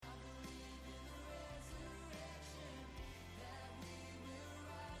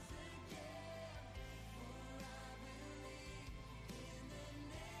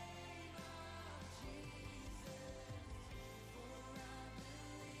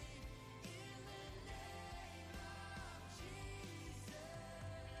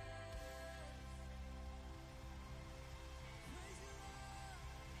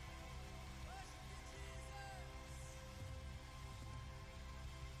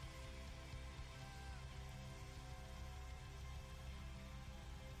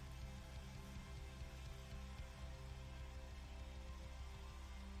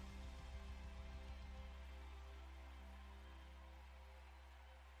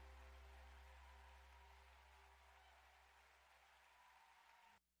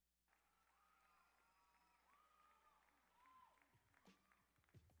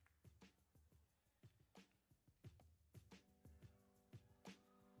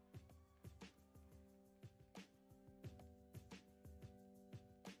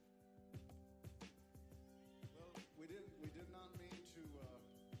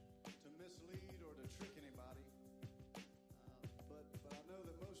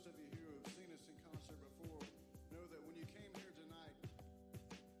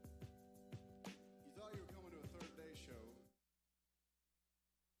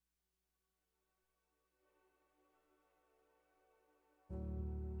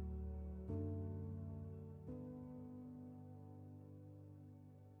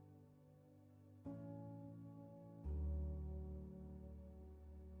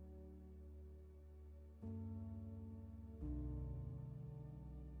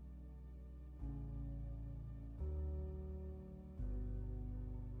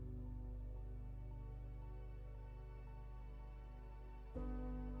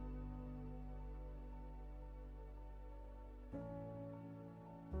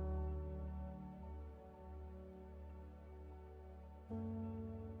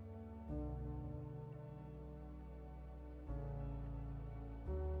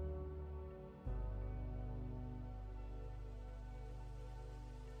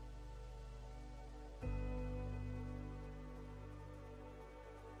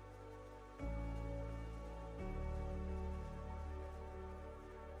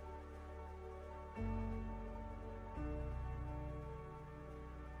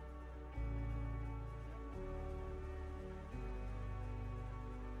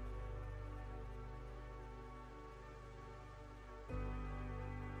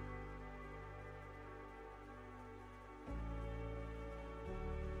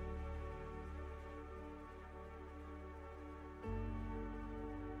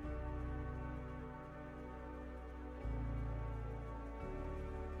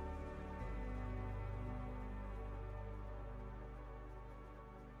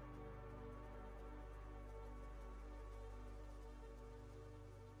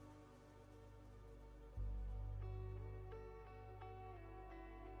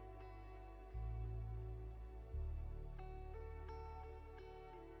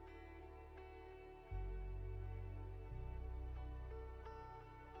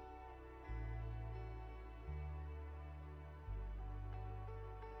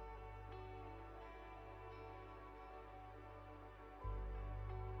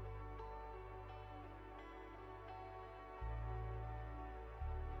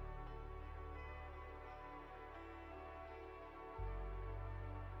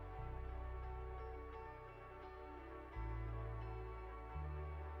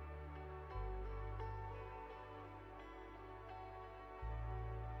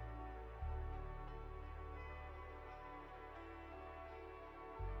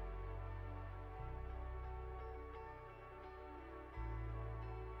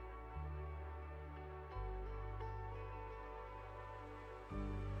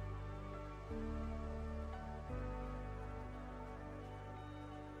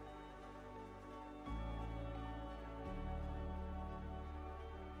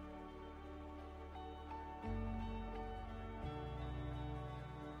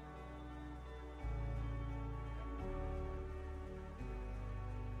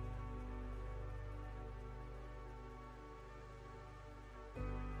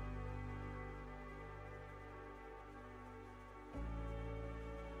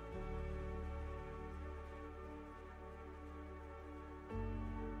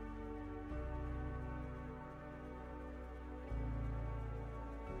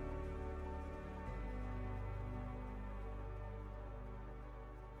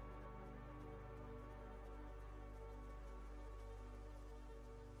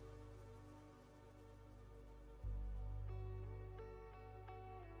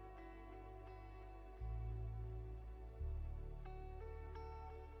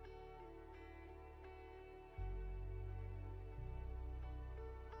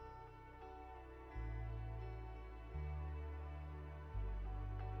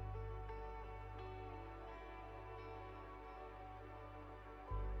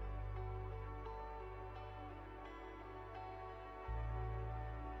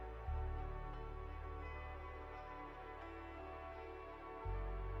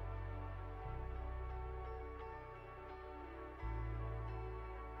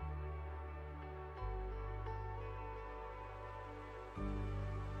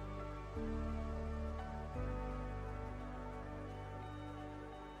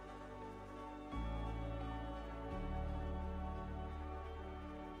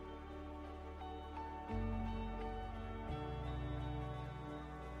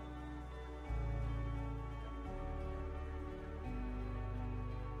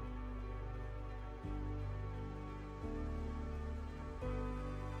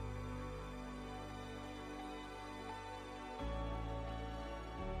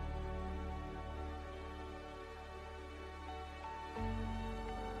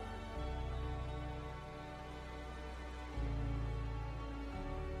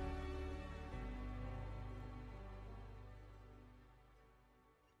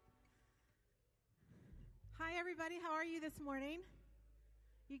everybody. How are you this morning?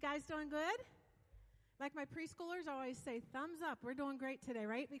 You guys doing good? Like my preschoolers always say, thumbs up. We're doing great today,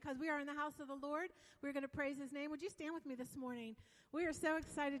 right? Because we are in the house of the Lord. We're going to praise His name. Would you stand with me this morning? We are so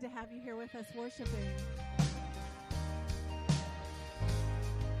excited to have you here with us worshiping.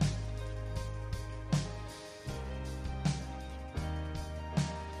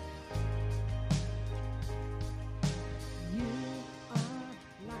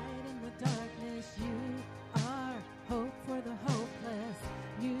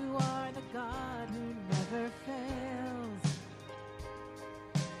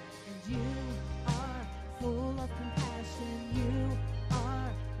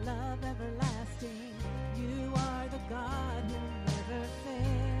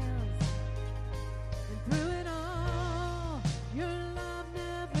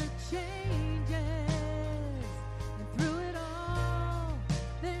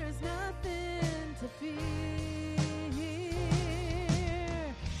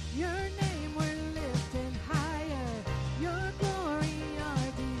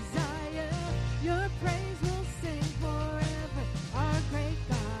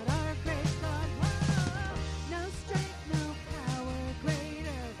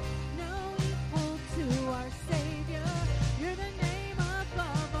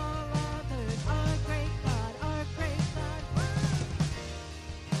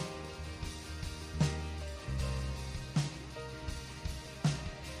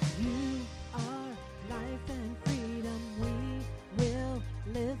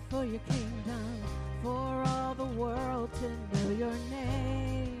 Your kingdom, for all the world to know your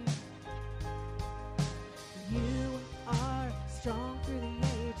name. You are strong through the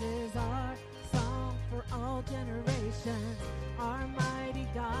ages, our song for all generations. Our mighty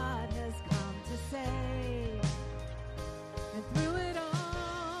God has come to save. And through it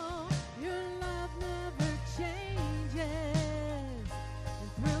all, your love never changes.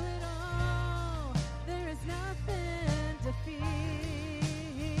 And through it all, there is nothing to fear.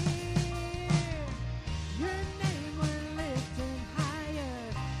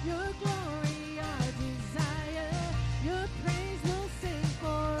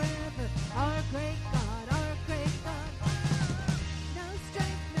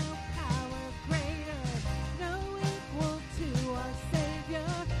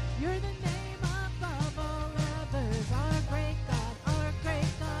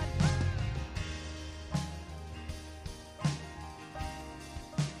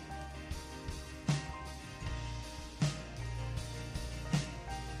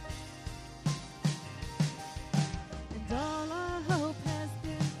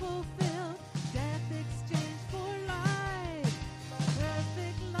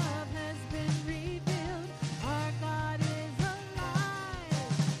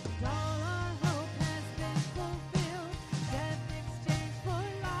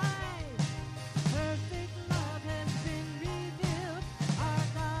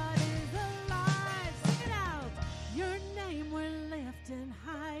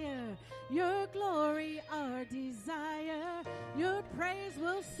 Your glory, our desire, your praise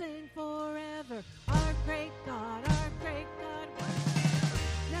will sing forever. Our great God, our great God.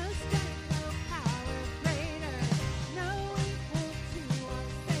 No strength, no power greater, no equal to our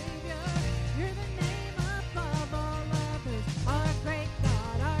Savior. You're the name above all others. Our great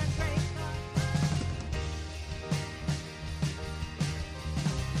God, our great God.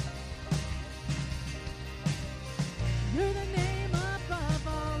 You're the name above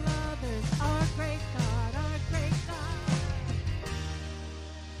all others. Our great God, our great God.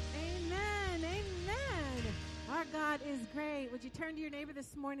 Amen, amen. Our God is great. Would you turn to your neighbor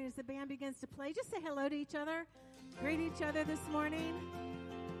this morning as the band begins to play? Just say hello to each other. Greet each other this morning.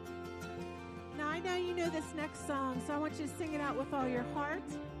 Now, I know you know this next song, so I want you to sing it out with all your heart,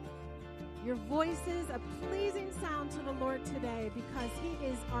 your voices, a pleasing sound to the Lord today, because He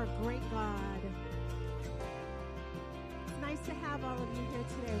is our great God. It's nice to have all of you here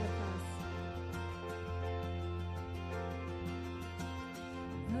today with us.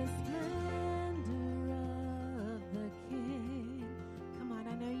 The splendor of the King. Come on, I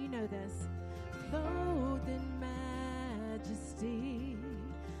know you know this. Clothed in majesty,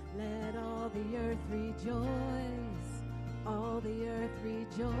 let all the earth rejoice. All the earth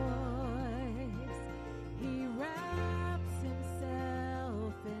rejoice. He wraps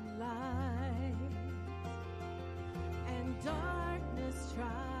Himself in light, and darkness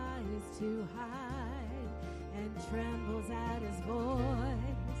tries to hide, and trembles at His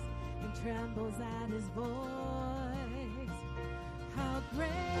voice, and trembles at His voice. How great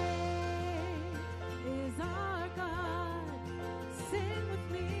is our God? Sing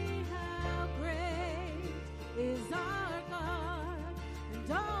with me, how great is our God,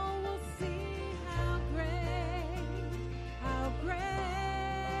 and all will see how great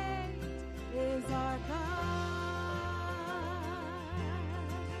is our God.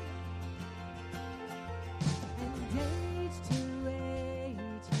 And age to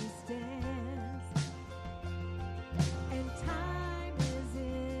age he stands, and time is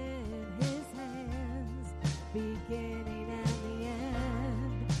in his hands, beginning and the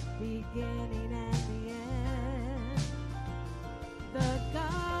end, beginning and the end. The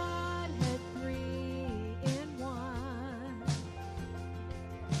Godhead three in one,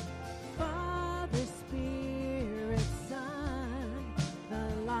 Father, Spirit, Son, the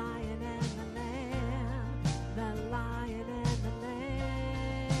Lion and the Lamb, the Lion and the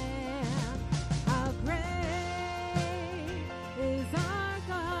Lamb. How great is our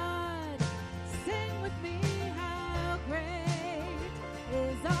God? Sing with me, how great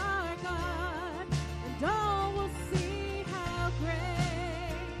is our God, and all will see how great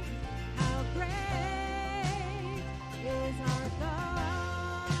is our God.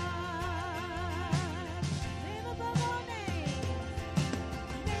 Name above all names,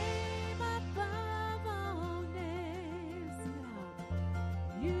 name above all names.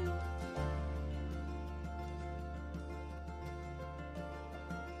 You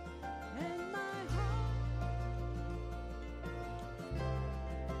and my heart.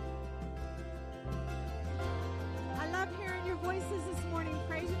 I love hearing your voices this morning,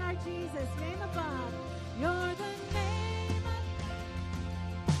 praising our Jesus. Name above. You're the name of.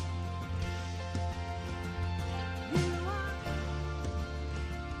 You are.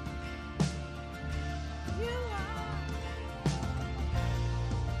 You are.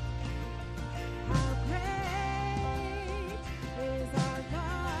 How great is our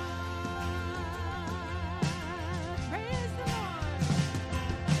God. Praise the Lord.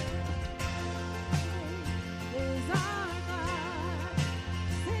 Is our God.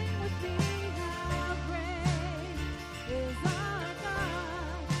 Sing with me, how great is our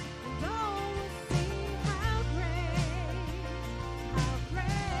God. And all will see how great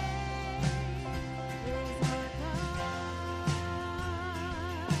is our God.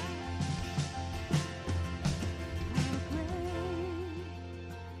 How great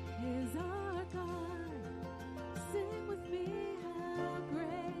is our God. Sing with me, how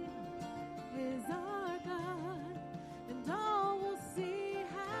great is our God, and all will see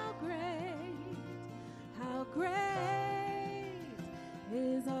how great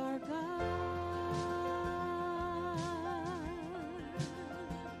is our God.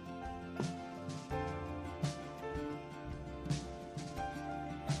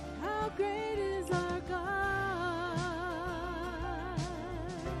 How great is our God.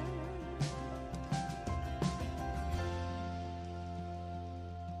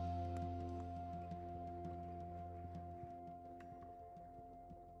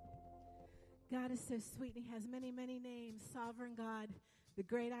 God is so sweet, and he has many, many names. Sovereign God, the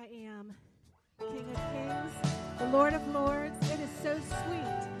great I am, King of kings, the Lord of lords. It is so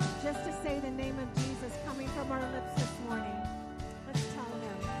sweet just to say the name of Jesus coming from our lips this morning. Let's tell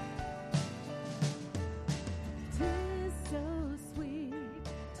him. 'Tis so sweet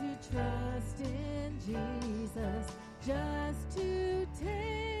to trust in Jesus, just to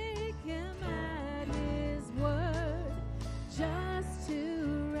take him at his word, just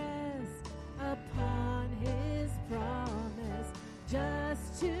to rest upon his promise,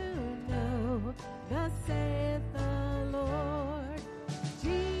 just to know thus saith the Lord.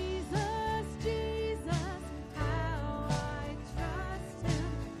 Jesus, Jesus, how I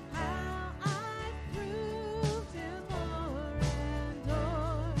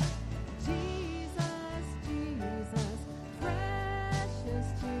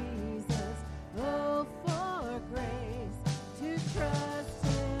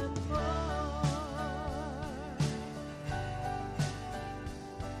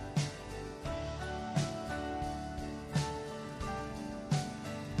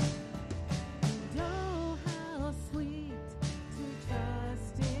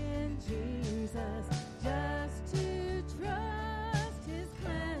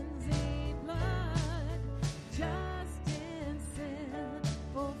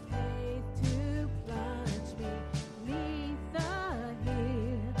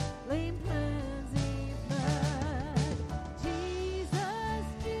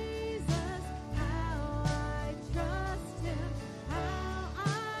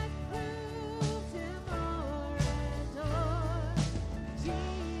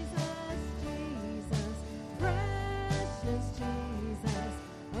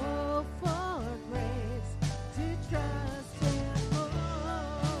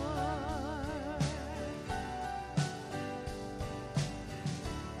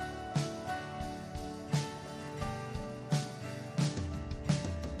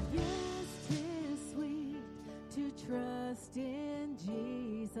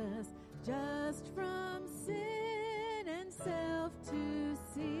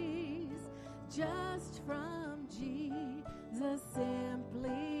just from Jesus,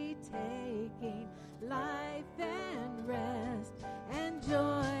 simply taking life and rest and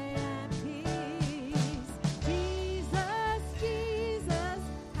joy and peace. Jesus, Jesus,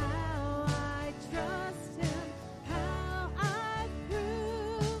 how I trust him, how I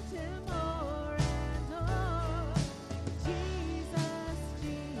proved him o'er and o'er. Jesus,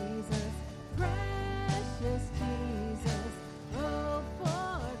 Jesus, precious Jesus, oh,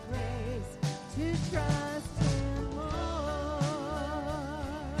 for grace to trust him more.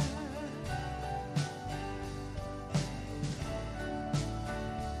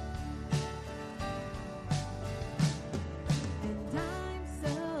 And I'm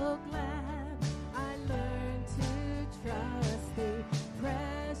so glad I learned to trust thee,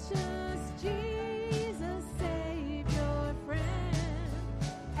 precious Jesus, Savior, friend.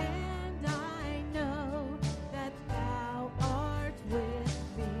 And I know that thou art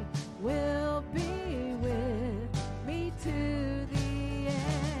with me, will be with me to the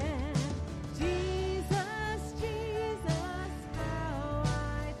end. Jesus, Jesus, how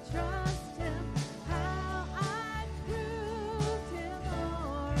I trust him, how I proved him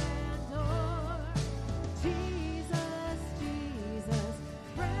o'er and o'er. Jesus, Jesus,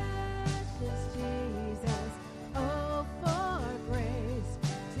 precious Jesus, oh, for grace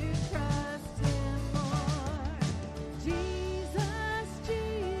to trust him more. Jesus,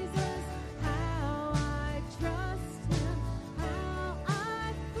 Jesus, how I trust him, how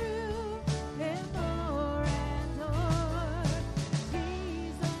I prove him o'er and o'er.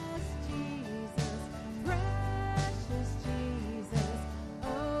 Jesus, Jesus, precious Jesus,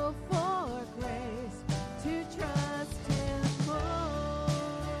 oh, for grace to trust him more.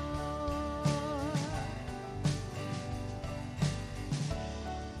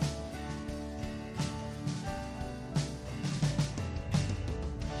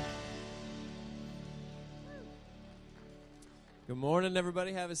 Good morning,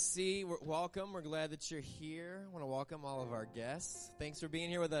 everybody. Have a seat. Welcome. We're glad that you're here. I want to welcome all of our guests. Thanks for being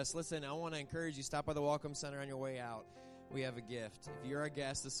here with us. Listen, I want to encourage you, stop by the Welcome Center on your way out. We have a gift. If you're a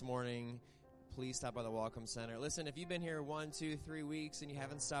guest this morning, please stop by the Welcome Center. Listen, if you've been here 1, 2, 3 weeks and you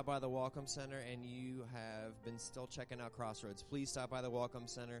haven't stopped by the Welcome Center and you have been still checking out Crossroads, please stop by the Welcome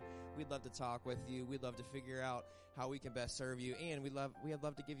Center. We'd love to talk with you. We'd love to figure out how we can best serve you, and we'd love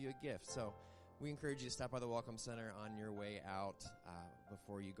to give you a gift. So we encourage you to stop by the Welcome Center on your way out.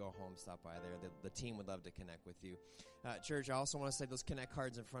 Before you go home, stop by there. The team would love to connect with you. Church, I also want to say those connect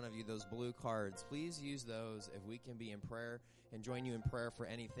cards in front of you, those blue cards, please use those if we can be in prayer and join you in prayer for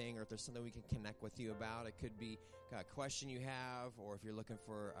anything, or if there's something we can connect with you about. It could be a question you have, or if you're looking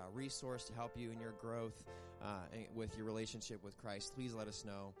for a resource to help you in your growth with your relationship with Christ, please let us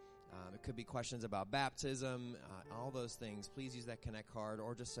know. It could be questions about baptism, all those things. Please use that Connect card,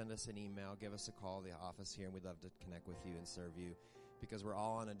 or just send us an email, give us a call, the office here, and we'd love to connect with you and serve you, because we're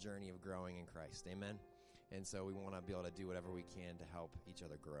all on a journey of growing in Christ. Amen? And so we want to be able to do whatever we can to help each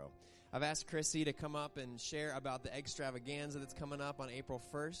other grow. I've asked Chrissy to come up and share about the extravaganza that's coming up on April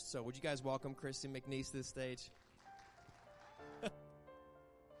 1st. So would you guys welcome Chrissy McNeese to the stage?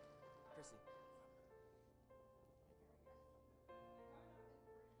 Chrissy.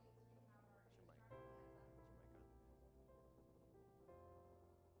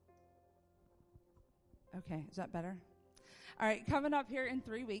 Okay, is that better? All right, coming up here in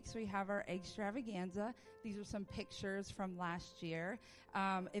 3 weeks, we have our extravaganza. These are some pictures from last year.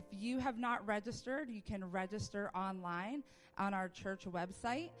 If you have not registered, you can register online on our church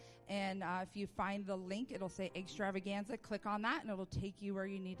website. And if you find the link, it'll say extravaganza. Click on that, and it'll take you where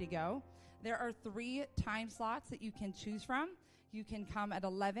you need to go. There are 3 time slots that you can choose from. You can come at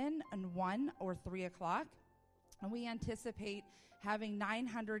 11 and 1 or 3 o'clock. And we anticipate having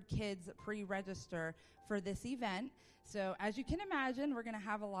 900 kids pre-register for this event. So as you can imagine, we're going to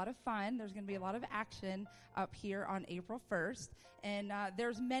have a lot of fun. There's going to be a lot of action up here on April 1st. And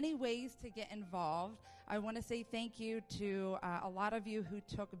there's many ways to get involved. I want to say thank you to a lot of you who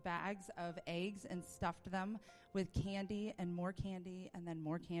took bags of eggs and stuffed them with candy and then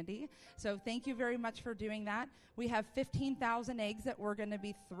more candy. So thank you very much for doing that. We have 15,000 eggs that we're going to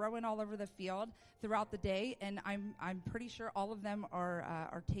be throwing all over the field throughout the day, and I'm pretty sure all of them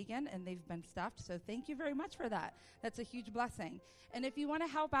are taken and they've been stuffed. So thank you very much for that. That's a huge blessing. And if you want to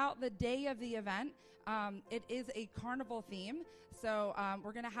help out the day of the event, it is a carnival theme. So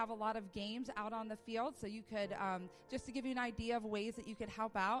we're going to have a lot of games out on the field. So you could, just to give you an idea of ways that you could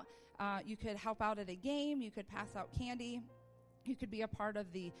help out, you could help out at a game. You could pass out candy. You could be a part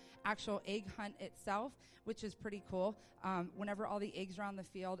of the actual egg hunt itself, which is pretty cool. Whenever all the eggs are on the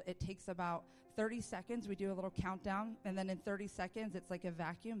field, it takes about 30 seconds, we do a little countdown, and then in 30 seconds, it's like a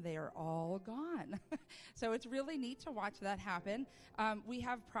vacuum. They are all gone. So it's really neat to watch that happen. We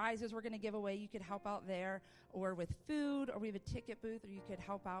have prizes we're going to give away. You could help out there or with food, or we have a ticket booth, or you could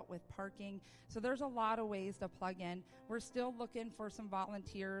help out with parking. So there's a lot of ways to plug in. We're still looking for some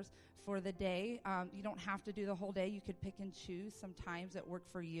volunteers for the day. You don't have to do the whole day. You could pick and choose some times that work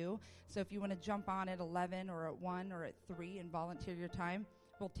for you. So if you want to jump on at 11 or at 1 or at 3 and volunteer your time,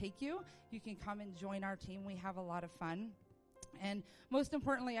 we'll take you. You can come and join our team. We have a lot of fun. And most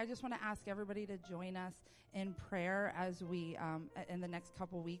importantly, I just want to ask everybody to join us in prayer as we, in the next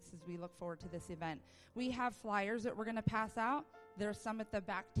couple weeks, as we look forward to this event. We have flyers that we're going to pass out. There's some at the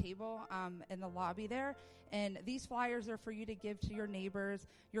back table in the lobby there. And these flyers are for you to give to your neighbors,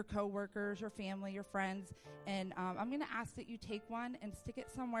 your coworkers, your family, your friends. And I'm going to ask that you take one and stick it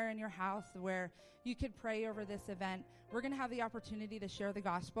somewhere in your house where you could pray over this event. We're going to have the opportunity to share the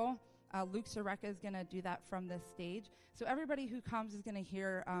gospel. Luke Sareka is going to do that from this stage. So everybody who comes is going to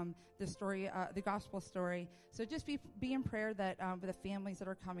hear the story, the gospel story. So just be in prayer that for the families that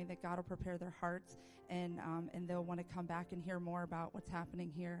are coming, that God will prepare their hearts and they'll want to come back and hear more about what's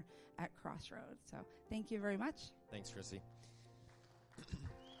happening here at Crossroads. So thank you very much. Thanks, Chrissy.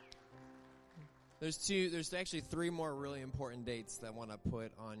 There's actually 3 more really important dates that I want to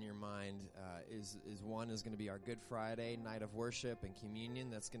put on your mind. One is going to be our Good Friday night of worship and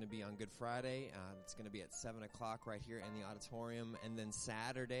communion. That's going to be on Good Friday. It's going to be at 7 o'clock right here in the auditorium. And then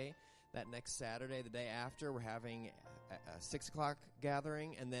Saturday, that next Saturday, the day after, we're having a 6 o'clock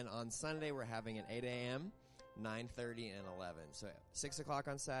gathering. And then on Sunday, we're having an 8 a.m., 9:30, and 11. So 6 o'clock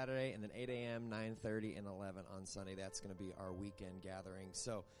on Saturday, and then 8 a.m., 9:30, and 11 on Sunday. That's going to be our weekend gathering.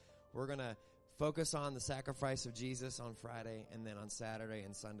 So we're going to focus on the sacrifice of Jesus on Friday, and then on Saturday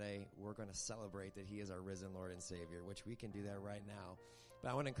and Sunday, we're going to celebrate that he is our risen Lord and Savior, which we can do that right now. But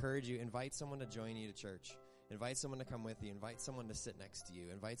I want to encourage you, invite someone to join you to church. Invite someone to come with you. Invite someone to sit next to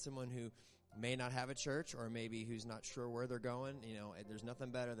you. Invite someone who may not have a church or maybe who's not sure where they're going. You know, there's nothing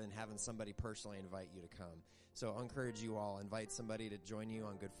better than having somebody personally invite you to come. So I encourage you all, invite somebody to join you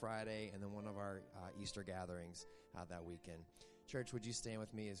on Good Friday and then one of our Easter gatherings that weekend. Church, would you stand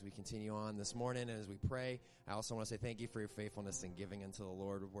with me as we continue on this morning and as we pray? I also want to say thank you for your faithfulness in giving unto the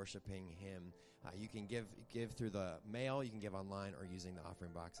Lord, worshiping him. You can give through the mail, you can give online, or using the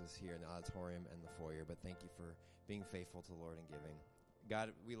offering boxes here in the auditorium and the foyer. But thank you for being faithful to the Lord and giving.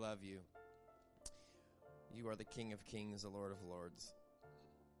 God, we love you. You are the King of Kings, the Lord of Lords.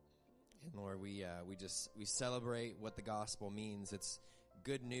 And Lord, we celebrate what the gospel means. It's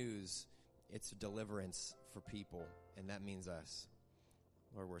good news. It's deliverance for people, and that means us.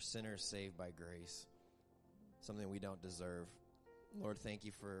 Lord, we're sinners saved by grace, something we don't deserve. Lord, thank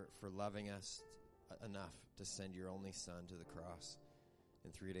you for loving us enough to send your only Son to the cross,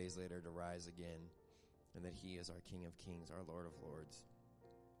 and 3 days later to rise again, and that he is our King of Kings, our Lord of Lords.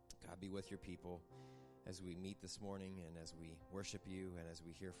 God, be with your people as we meet this morning and as we worship you and as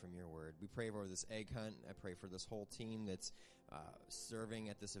we hear from your word. We pray over this egg hunt. I pray for this whole team that's serving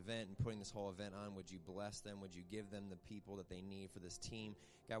at this event and putting this whole event on. Would you bless them? Would you give them the people that they need for this team?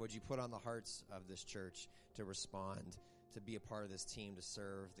 God, would you put on the hearts of this church to respond, to be a part of this team, to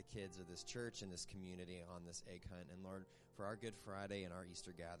serve the kids of this church and this community on this egg hunt. And Lord, for our Good Friday and our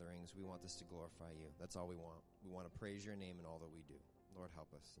Easter gatherings, we want this to glorify you. That's all we want. We want to praise your name in all that we do. Lord,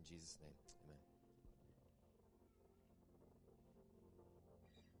 help us. In Jesus' name, amen.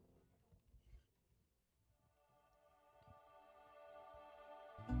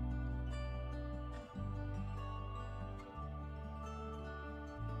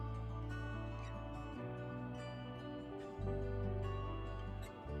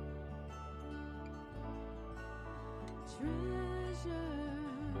 Treasure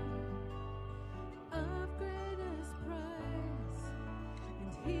of greatest price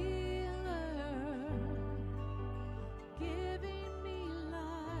and healer, giving me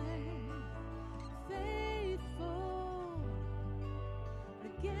life, faithful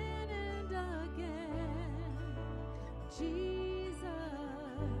again and again. Jesus,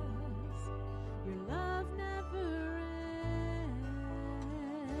 your love never ends.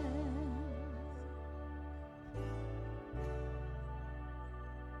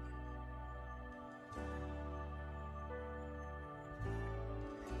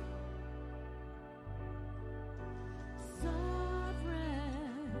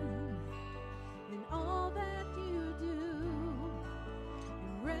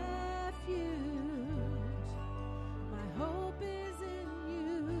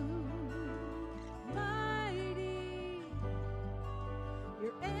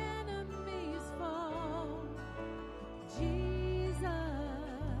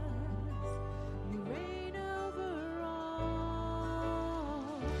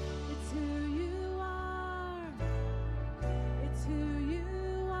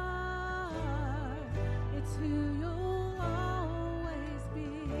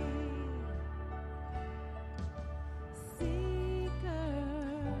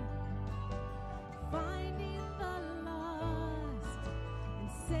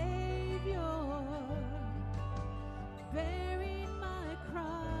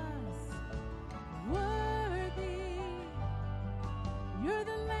 You're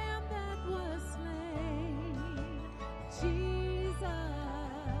the Lamb that was slain, Jesus.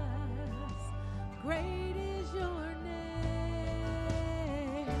 Great is your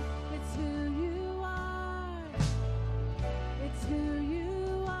name. It's who you are. It's who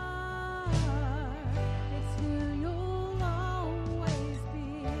you are. It's who you'll always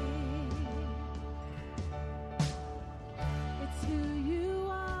be. It's who you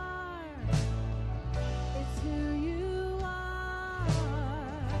are. It's who you are.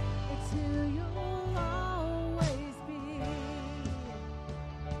 It's who you'll always be.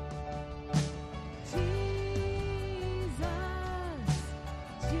 Jesus,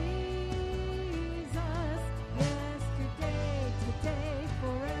 Jesus, yesterday, today,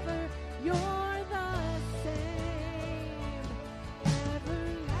 forever, you're the same,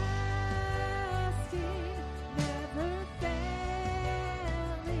 everlasting, never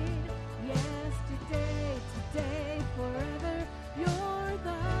failing. Yesterday, today, forever, you're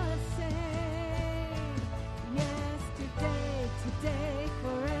the same. Yesterday, today,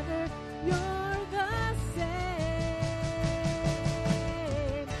 forever, you're the same.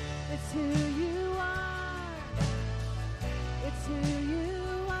 It's who you are. It's who you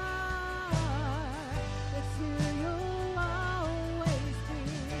are. It's who you'll always be.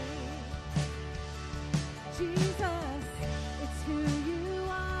 Jesus, it's who you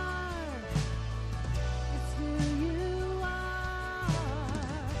are. It's who you are.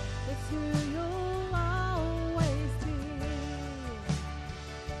 It's who you'll always be.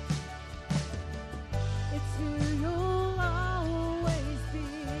 It's who you'll always be.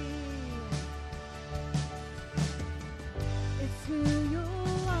 It's who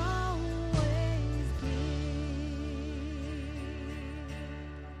you'll always be.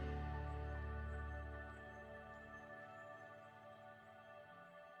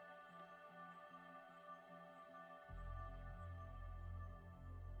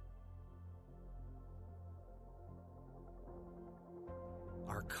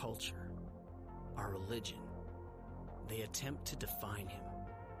 Our culture, our religion, they attempt to define him.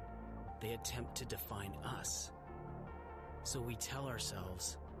 They attempt to define us. So we tell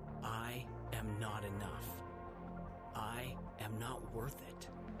ourselves, I am not enough. I am not worth it.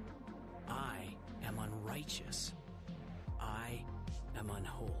 I am unrighteous. I am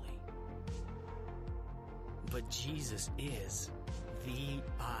unholy. But Jesus is the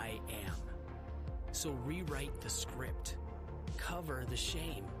I am. So rewrite the script. Cover the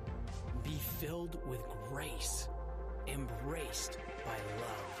shame. Be filled with grace. Embraced by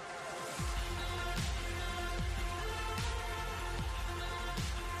love.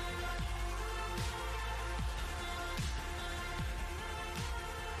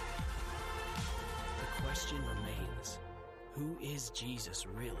 The question remains, who is Jesus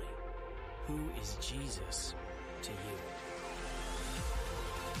really? Who is Jesus to you?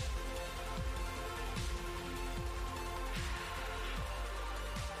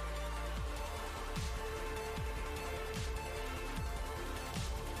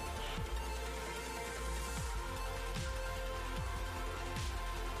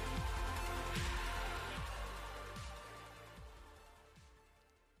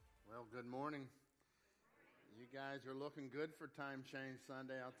 Well, good morning. You guys are looking good for Time Change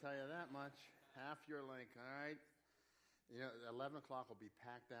Sunday, I'll tell you that much. Half your link, all right? You know, 11 o'clock will be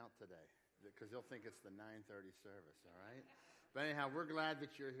packed out today because they'll think it's the 9:30 service, all right? But anyhow, we're glad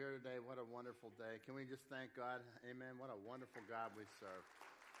that you're here today. What a wonderful day. Can we just thank God? Amen. What a wonderful God we serve.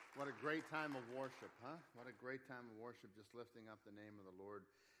 What a great time of worship, huh? What a great time of worship, just lifting up the name of the Lord.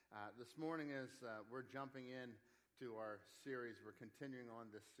 This morning as we're jumping in to our series, we're continuing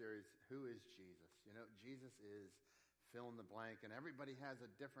on this series, Who is Jesus? You know, Jesus is fill in the blank, and everybody has a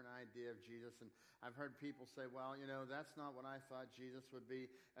different idea of Jesus, and I've heard people say, well, you know, that's not what I thought Jesus would be,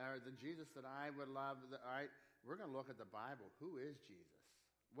 or the Jesus that I would love. All right, we're going to look at the Bible. Who is Jesus?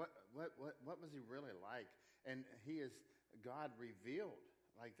 What was he really like? And he is God revealed.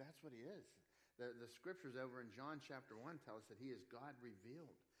 Like, that's what he is. The scriptures over in John chapter 1 tell us that he is God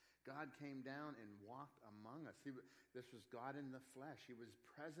revealed. God came down and walked among us. This was God in the flesh. He was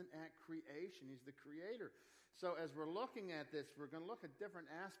present at creation. He's the creator. So as we're looking at this, we're going to look at different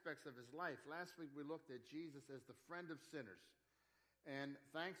aspects of his life. Last week we looked at Jesus as the friend of sinners. And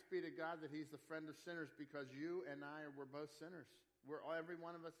thanks be to God that he's the friend of sinners, because you and I, we're both sinners. Every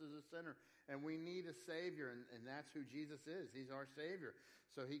one of us is a sinner, and we need a Savior, and that's who Jesus is. He's our Savior.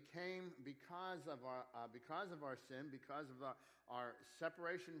 So he came because of our sin, because of our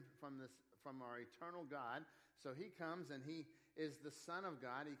separation from our eternal God. So he comes, and he is the Son of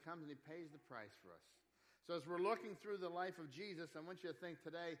God. He comes and he pays the price for us. So as we're looking through the life of Jesus, I want you to think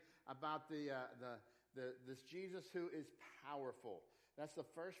today about this Jesus who is powerful. That's the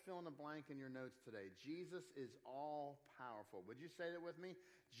first fill in the blank in your notes today. Jesus is all powerful. Would you say that with me?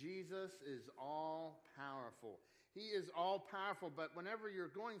 Jesus is all powerful. He is all powerful, but whenever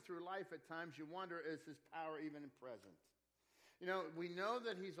you're going through life at times, you wonder, is his power even present? You know, we know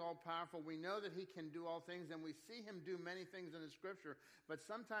that he's all powerful. We know that he can do all things, and we see him do many things in the scripture. But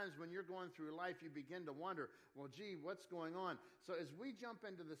sometimes when you're going through life, you begin to wonder, well, gee, what's going on? So as we jump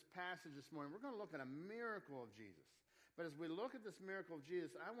into this passage this morning, we're going to look at a miracle of Jesus. But as we look at this miracle of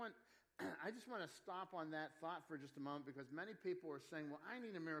Jesus, I just want to stop on that thought for just a moment, because many people are saying, well, I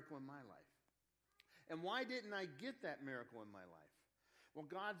need a miracle in my life. And why didn't I get that miracle in my life? Well,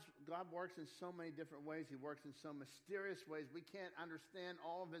 God works in so many different ways. He works in so mysterious ways. We can't understand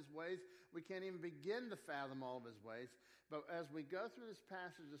all of his ways. We can't even begin to fathom all of his ways. But as we go through this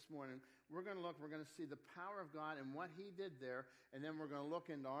passage this morning, we're going to see the power of God and what he did there, and then we're going to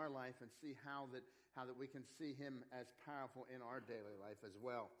look into our life and see how that we can see him as powerful in our daily life as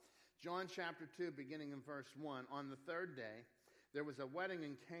well. John chapter 2, beginning in verse 1. On the third day, there was a wedding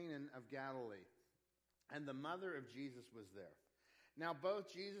in Canaan of Galilee, and the mother of Jesus was there. Now both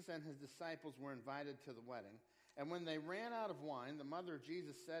Jesus and his disciples were invited to the wedding, and when they ran out of wine, the mother of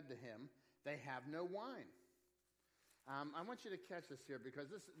Jesus said to him, "They have no wine." I want you to catch this here, because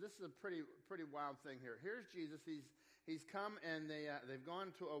this is a pretty wild thing here. Here's Jesus. He's come, and they've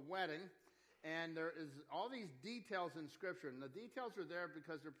gone to a wedding. And there is all these details in Scripture, and the details are there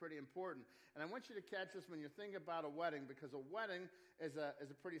because they're pretty important. And I want you to catch this when you're thinking about a wedding, because a wedding is a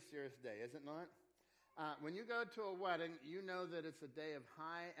pretty serious day, is it not? When you go to a wedding, you know that it's a day of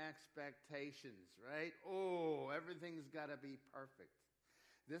high expectations, right? Oh, everything's got to be perfect.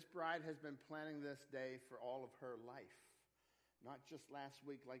 This bride has been planning this day for all of her life, not just last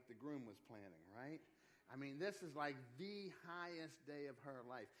week like the groom was planning, right? I mean, this is like the highest day of her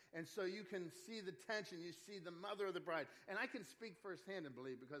life. And so you can see the tension. You see the mother of the bride. And I can speak firsthand and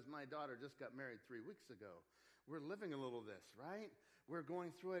believe, because my daughter just got married 3 weeks ago. We're living a little of this, right? We're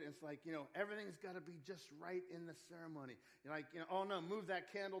going through it. It's like, everything's got to be just right in the ceremony. You're like, oh no, move that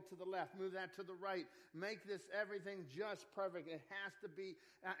candle to the left, move that to the right. Make this everything just perfect. It has to be,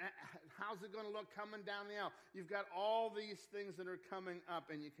 how's it going to look coming down the aisle? You've got all these things that are coming up,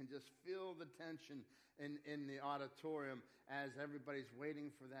 and you can just feel the tension in the auditorium as everybody's waiting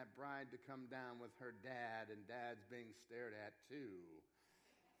for that bride to come down with her dad, and dad's being stared at too.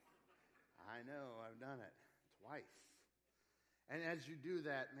 I know, I've done it twice. And as you do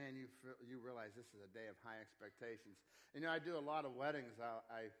that, man, you realize this is a day of high expectations. I do a lot of weddings.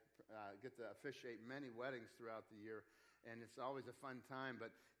 I get to officiate many weddings throughout the year, and it's always a fun time. But,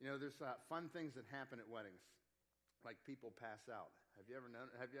 there's fun things that happen at weddings, like people pass out. Have you ever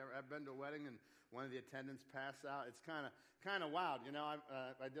been to a wedding and one of the attendants pass out? It's kind of wild.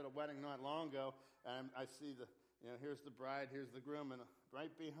 I did a wedding not long ago, and I see here's the bride, here's the groom, and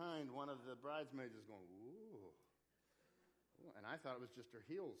right behind, one of the bridesmaids is going, ooh. And I thought it was just her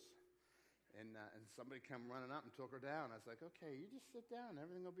heels. And somebody come running up and took her down. I was like, okay, you just sit down.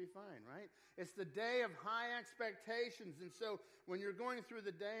 Everything will be fine, right? It's the day of high expectations. And so when you're going through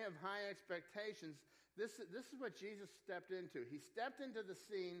the day of high expectations, this is what Jesus stepped into. He stepped into the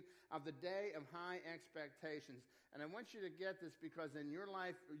scene of the day of high expectations. And I want you to get this, because in your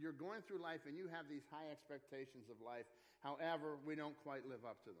life, you're going through life and you have these high expectations of life. However, we don't quite live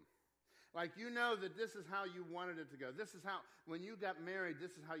up to them. Like, that this is how you wanted it to go. This is how, when you got married,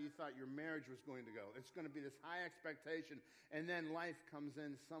 this is how you thought your marriage was going to go. It's going to be this high expectation, and then life comes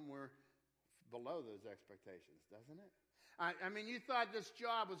in somewhere below those expectations, doesn't it? I mean, you thought this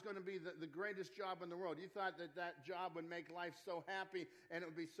job was going to be the greatest job in the world. You thought that job would make life so happy, and it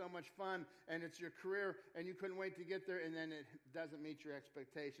would be so much fun, and it's your career, and you couldn't wait to get there, and then it doesn't meet your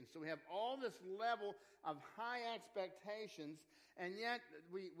expectations. So we have all this level of high expectations, and yet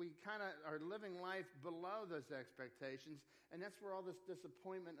we kind of are living life below those expectations, and that's where all this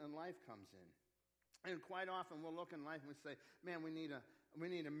disappointment in life comes in. And quite often we'll look in life and we say, man, we need a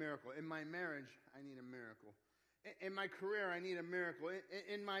miracle. In my marriage, I need a miracle. In my career, I need a miracle.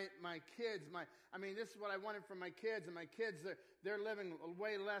 In my kids, this is what I wanted for my kids, and my kids, they're living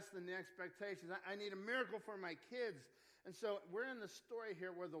way less than the expectations. I need a miracle for my kids. And so we're in the story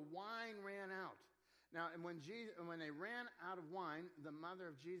here where the wine ran out. Now, and when they ran out of wine, the mother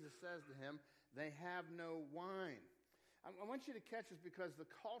of Jesus says to him, they have no wine. I want you to catch this, because the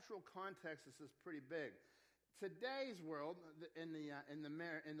cultural context is pretty big. Today's world, in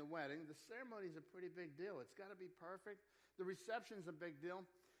the wedding, the ceremony is a pretty big deal. It's got to be perfect. The reception's a big deal.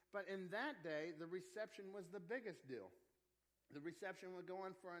 But in that day, the reception was the biggest deal. The reception would go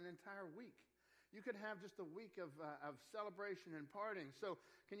on for an entire week. You could have just a week of celebration and partying. So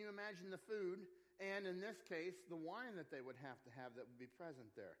can you imagine the food? and in this case, the wine that they would have that would be present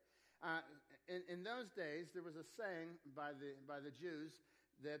there. In those days, there was a saying by the Jews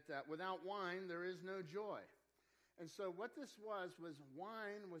that without wine, there is no joy. And so what this was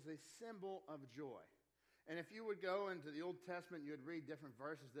wine was a symbol of joy. And if you would go into the Old Testament, you would read different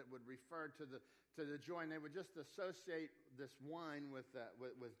verses that would refer to the joy, and they would just associate this wine with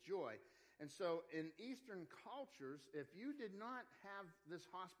joy. And so in Eastern cultures, if you did not have this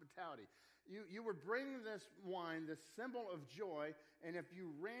hospitality, you would bring this wine, this symbol of joy, and if you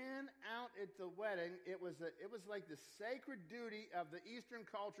ran out at the wedding, it was like the sacred duty of the Eastern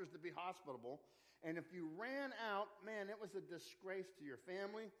cultures to be hospitable. And if you ran out, man, it was a disgrace to your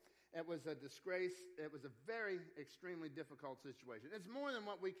family. It was a disgrace. It was a very, extremely difficult situation. It's more than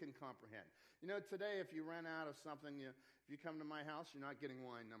what we can comprehend. You know, today, if you run out of something, if you come to my house, you're not getting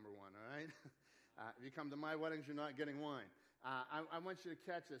wine, number one, all right? If you come to my weddings, you're not getting wine. I want you to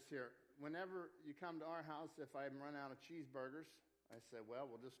catch this here. Whenever you come to our house, if I run out of cheeseburgers, I say, well,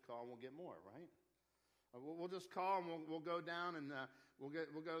 we'll just call and we'll get more, right? We'll just call and we'll go down and we'll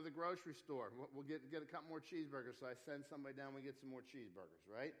go to the grocery store. We'll get a couple more cheeseburgers. So I send somebody down, we get some more cheeseburgers,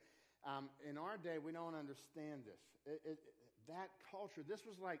 right? In our day, we don't understand this. That culture, this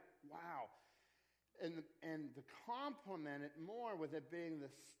was like, wow. And to complement it more with it being the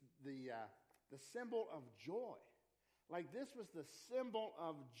symbol of joy. Like this was the symbol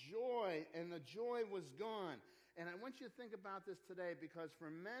of joy, and the joy was gone. And I want you to think about this today, because for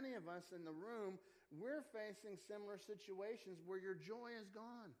many of us in the room, we're facing similar situations where your joy is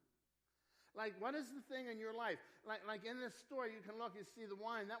gone. Like, what is the thing in your life? Like in this story, you can look and see the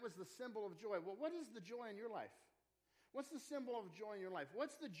wine. That was the symbol of joy. Well, what is the joy in your life? What's the symbol of joy in your life?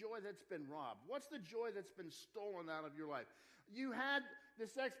 What's the joy that's been robbed? What's the joy that's been stolen out of your life? You had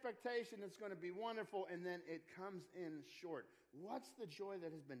this expectation it's going to be wonderful, and then it comes in short. What's the joy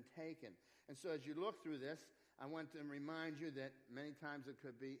that has been taken? And so as you look through this, I want to remind you that many times it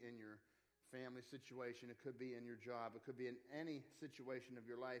could be in your family situation, it could be in your job, it could be in any situation of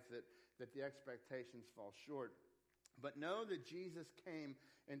your life that the expectations fall short. But know that Jesus came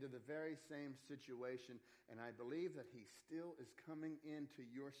into the very same situation, and I believe that he still is coming into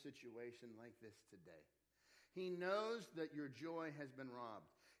your situation like this today. He knows that your joy has been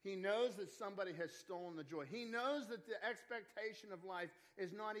robbed. He knows that somebody has stolen the joy. He knows that the expectation of life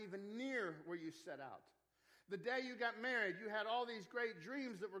is not even near where you set out. The day you got married, you had all these great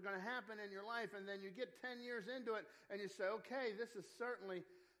dreams that were going to happen in your life, and then you get 10 years into it, and you say, okay, this is certainly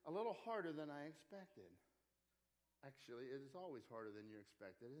a little harder than I expected. Actually, it is always harder than you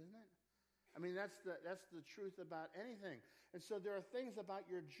expected, isn't it? I mean, that's the truth about anything. And so there are things about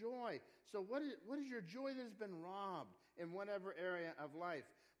your joy. So what is your joy that has been robbed in whatever area of life?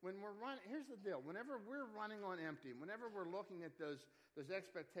 When we're running, here's the deal. Whenever we're running on empty, whenever we're looking at those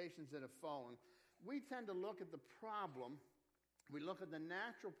expectations that have fallen, we tend to look at the problem, we look at the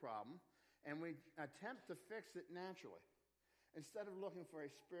natural problem, and we attempt to fix it naturally instead of looking for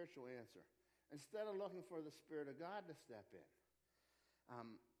a spiritual answer, instead of looking for the Spirit of God to step in.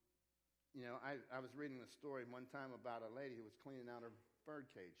 I was reading a story one time about a lady who was cleaning out her bird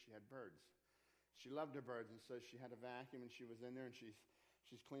cage. She had birds. She loved her birds, and so she had a vacuum, and she was in there, and she's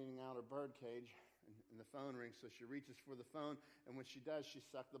cleaning out her bird cage, and the phone rings, so she reaches for the phone, and when she does, she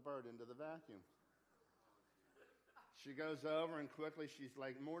sucked the bird into the vacuum. She goes over, and quickly she's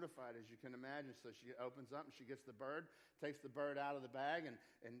like mortified, as you can imagine. So she opens up and she gets the bird, takes the bird out of the bag, and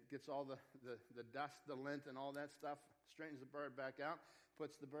gets all the dust, the lint, and all that stuff, straightens the bird back out,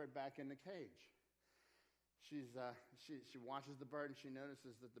 puts the bird back in the cage. She watches the bird, and she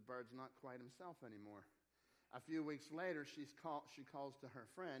notices that the bird's not quite himself anymore. A few weeks later, she calls to her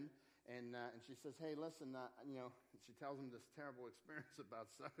friend, and she says, hey, listen, she tells him this terrible experience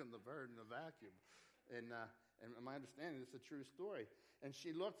about sucking the bird in the vacuum. And my understanding, this is a true story. And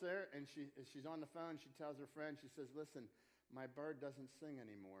she looks there, and she's on the phone. She tells her friend, she says, listen, my bird doesn't sing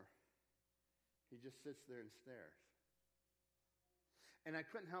anymore. He just sits there and stares. And I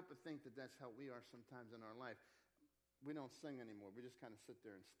couldn't help but think that that's how we are sometimes in our life. We don't sing anymore. We just kind of sit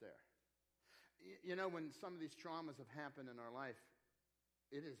there and stare. You know, when some of these traumas have happened in our life,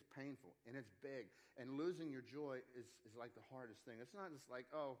 it is painful, and it's big. And losing your joy is like the hardest thing. It's not just like,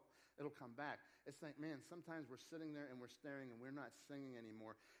 oh, it'll come back. It's like, man, sometimes we're sitting there and we're staring and we're not singing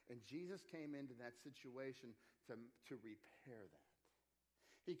anymore. And Jesus came into that situation to repair that.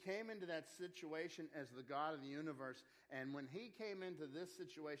 He came into that situation as the God of the universe. And when he came into this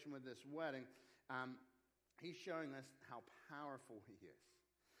situation with this wedding, he's showing us how powerful he is.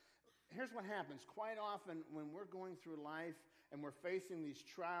 Here's what happens. Quite often when we're going through life and we're facing these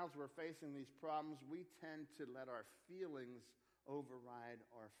trials, we're facing these problems, we tend to let our feelings override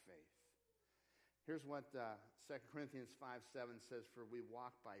our faith. Here's what 2 Corinthians 5:7 says, "For we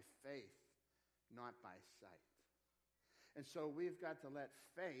walk by faith, not by sight." And so we've got to let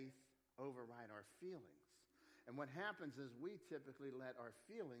faith override our feelings. And what happens is we typically let our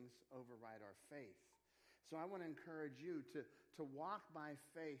feelings override our faith. So I want to encourage you to walk by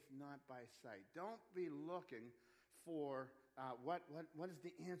faith, not by sight. Don't be looking for what is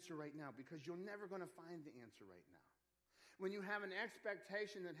the answer right now, because you're never going to find the answer right now. When you have an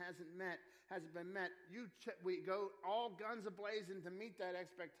expectation that hasn't been met, we go all guns a-blazing to meet that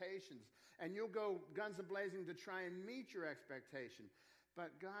expectations. And you'll go guns a-blazing to try and meet your expectation.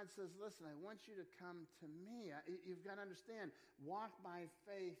 But God says, listen, I want you to come to me. You've got to understand, walk by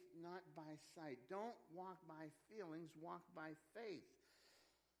faith, not by sight. Don't walk by feelings, walk by faith.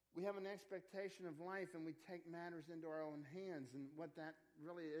 We have an expectation of life, and we take matters into our own hands. And what that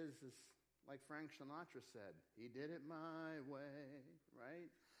really is like Frank Sinatra said, he did it my way, right?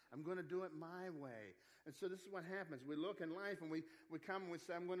 I'm going to do it my way. And so this is what happens. We look in life, and we come and we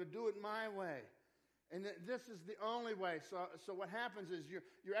say, I'm going to do it my way. And this is the only way. So what happens is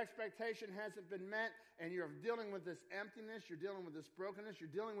your expectation hasn't been met, and you're dealing with this emptiness, you're dealing with this brokenness,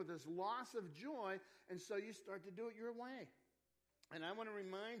 you're dealing with this loss of joy, and so you start to do it your way. And I want to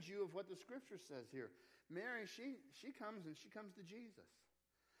remind you of what the Scripture says here. Mary, she comes to Jesus.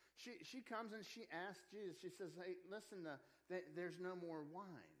 She comes and she asks Jesus. She says, hey, listen, there's no more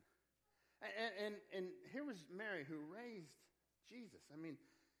wine. And here was Mary who raised Jesus. I mean,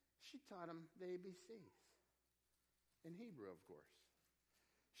 she taught him the ABCs. In Hebrew, of course.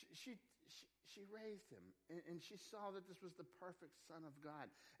 She raised him, and she saw that this was the perfect Son of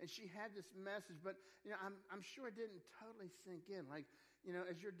God. And she had this message, but I'm sure it didn't totally sink in. Like,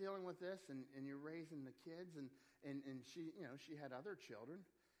 as you're dealing with this and you're raising the kids, and she had other children.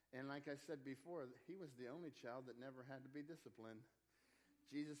 And like I said before, he was the only child that never had to be disciplined.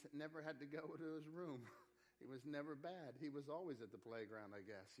 Jesus never had to go to his room. He was never bad. He was always at the playground, I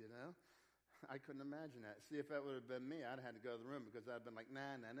guess, I couldn't imagine that. See, if that would have been me, I'd have had to go to the room, because I'd been like,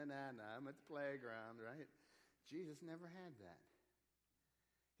 nah, I'm at the playground, right? Jesus never had that.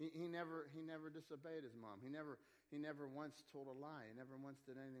 He never disobeyed his mom. He never once told a lie. He never once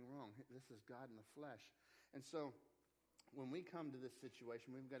did anything wrong. This is God in the flesh. And so when we come to this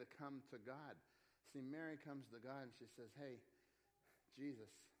situation, we've got to come to God. See, Mary comes to God and she says, hey,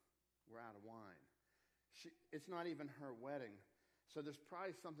 Jesus, we're out of wine. It's not even her wedding. So there's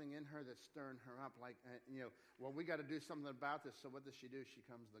probably something in her that's stirring her up, like, well, we got to do something about this. So what does she do? She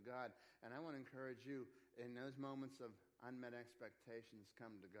comes to God. And I want to encourage you, in those moments of unmet expectations,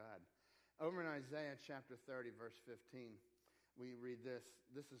 come to God. Over in Isaiah chapter 30, verse 15, we read this.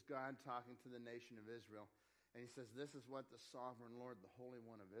 This is God talking to the nation of Israel. And he says, this is what the sovereign Lord, the Holy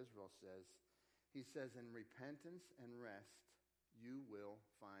One of Israel, says. He says, in repentance and rest, you will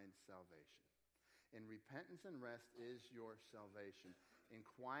find salvation. In repentance and rest is your salvation. In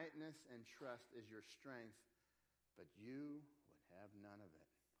quietness and trust is your strength, but you would have none of it.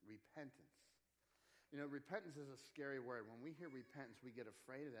 Repentance. Repentance is a scary word. When we hear repentance, we get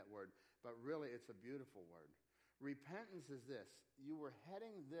afraid of that word, but really it's a beautiful word. Repentance is this. You were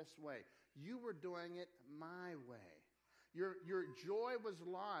heading this way. You were doing it my way. Your joy was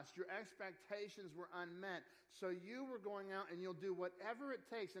lost. Your expectations were unmet. So you were going out and you'll do whatever it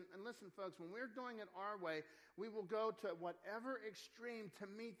takes. And listen, folks, when we're doing it our way, we will go to whatever extreme to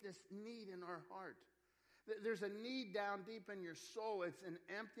meet this need in our heart. There's a need down deep in your soul. It's an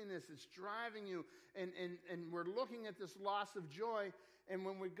emptiness. It's driving you. And we're looking at this loss of joy. And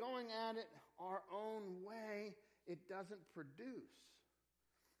when we're going at it our own way, it doesn't produce.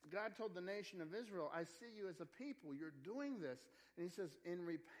 God told the nation of Israel, I see you as a people. You're doing this. And he says, in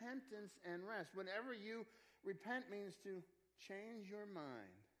repentance and rest. Whenever you repent means to change your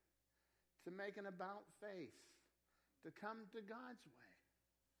mind, to make an about face, to come to God's way.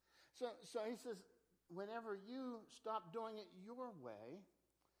 So he says, whenever you stop doing it your way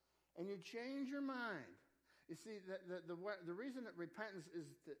and you change your mind. You see, the reason that repentance is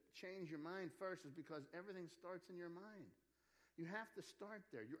to change your mind first is because everything starts in your mind. You have to start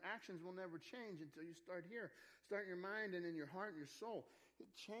there. Your actions will never change until you start here. Start in your mind and in your heart and your soul.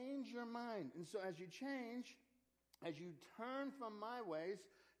 Change your mind. And so as you change, as you turn from my ways,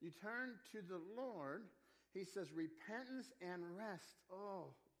 you turn to the Lord. He says repentance and rest.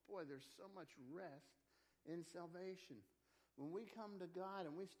 Oh, boy, there's so much rest in salvation. When we come to God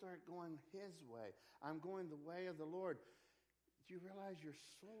and we start going His way, I'm going the way of the Lord, do you realize your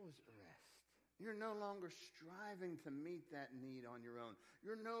soul is at rest? You're no longer striving to meet that need on your own.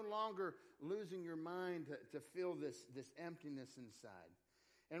 You're no longer losing your mind to feel this emptiness inside.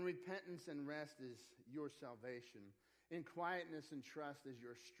 And repentance and rest is your salvation. In quietness and trust is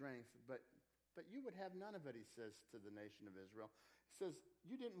your strength. But But you would have none of it, he says to the nation of Israel. He says,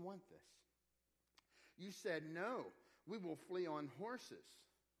 you didn't want this. You said, no, we will flee on horses.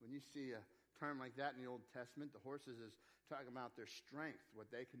 When you see a term like that in the Old Testament, the horses is talking about their strength,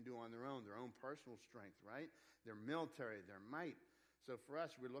 what they can do on their own personal strength, right? Their military, their might. So for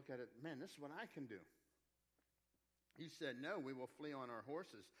us, we look at it, man, this is what I can do. You said, no, we will flee on our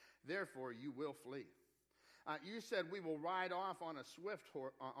horses. Therefore, you will flee. You said, we will ride off on swift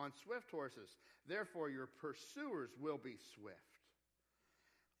horses. Therefore, your pursuers will be swift.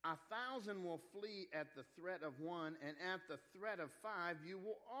 1,000 will flee at the threat of one, and at the threat of 5, you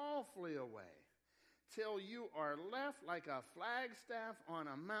will all flee away, till you are left like a flagstaff on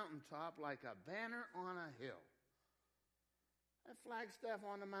a mountaintop, like a banner on a hill. That flagstaff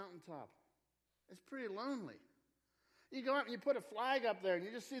on the mountaintop, it's pretty lonely. You go up and you put a flag up there and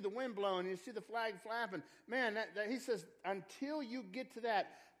you just see the wind blowing and you see the flag flapping. Man, he says, until you get to that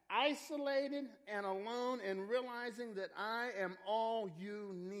isolated and alone and realizing that I am all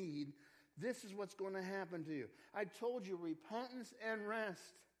you need, this is what's going to happen to you. I told you repentance and rest.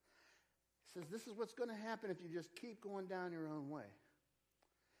 He says this is what's going to happen if you just keep going down your own way.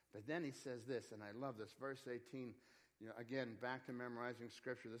 But then he says this, and I love this, verse 18. Again, back to memorizing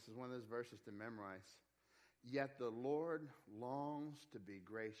Scripture. This is one of those verses to memorize. Yet the Lord longs to be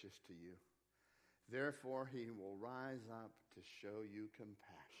gracious to you. Therefore, he will rise up to show you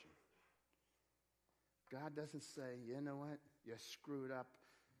compassion. God doesn't say, you know what, you screwed up,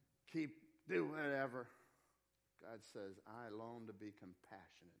 do whatever. God says, I long to be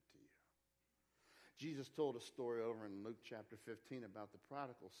compassionate to you. Jesus told a story over in Luke chapter 15 about the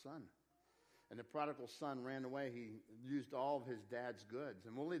prodigal son. And the prodigal son ran away. He used all of his dad's goods.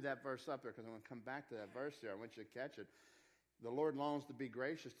 And we'll leave that verse up there because I'm going to come back to that verse there. I want you to catch it. The Lord longs to be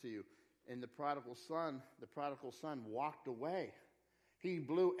gracious to you. And the prodigal son walked away. He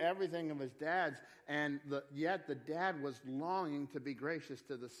blew everything of his dad's, and yet the dad was longing to be gracious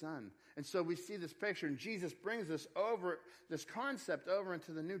to the son. And so we see this picture, and Jesus brings this concept over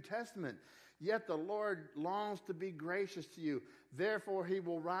into the New Testament. Yet the Lord longs to be gracious to you. Therefore he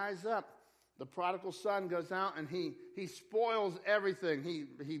will rise up. The prodigal son goes out and he spoils everything.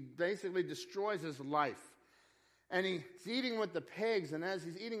 He basically destroys his life. And he's eating with the pigs. And as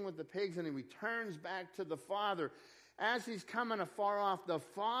he's eating with the pigs and he returns back to the father, as he's coming afar off, the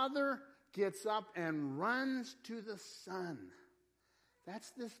father gets up and runs to the son.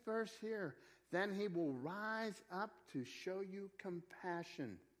 That's this verse here. Then he will rise up to show you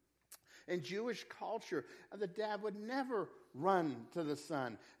compassion. In Jewish culture, the dad would never run to the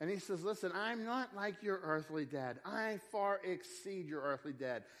son. And he says, listen, I'm not like your earthly dad. I far exceed your earthly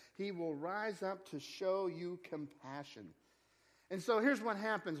dad. He will rise up to show you compassion. And so here's what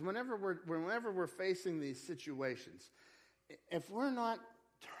happens. Whenever we're facing these situations, if we're not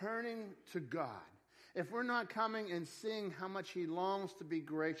turning to God, if we're not coming and seeing how much he longs to be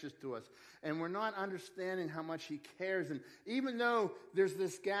gracious to us, and we're not understanding how much he cares, and even though there's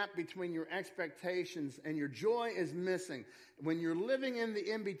this gap between your expectations and your joy is missing, when you're living in the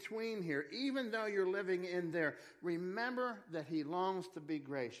in-between here, even though you're living in there, remember that he longs to be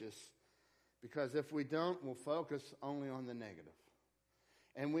gracious, because if we don't, we'll focus only on the negative.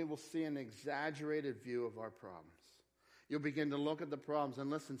 And we will see an exaggerated view of our problems. You'll begin to look at the problems. And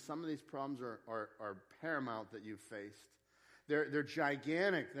listen, some of these problems are paramount that you've faced. They're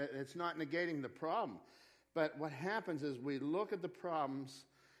gigantic. It's not negating the problem. But what happens is we look at the problems,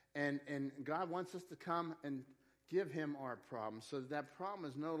 and God wants us to come and give him our problems so that problem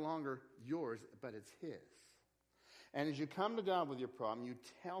is no longer yours, but it's his. And as you come to God with your problem, you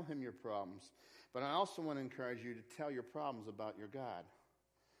tell him your problems. But I also want to encourage you to tell your problems about your God.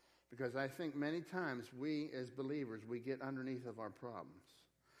 Because I think many times we as believers, we get underneath of our problems.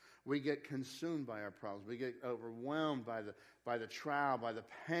 We get consumed by our problems. We get overwhelmed by the trial, by the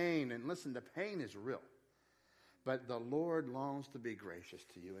pain. And listen, the pain is real. But the Lord longs to be gracious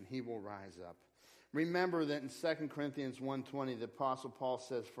to you, and he will rise up. Remember that in 2 Corinthians 1:20, the Apostle Paul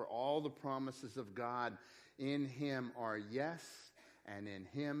says, for all the promises of God in him are yes, and in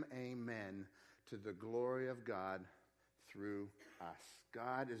him amen, to the glory of God through us.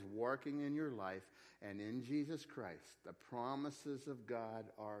 God is working in your life, and in Jesus Christ, the promises of God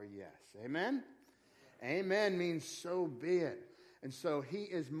are yes. Amen? Amen means so be it. And so he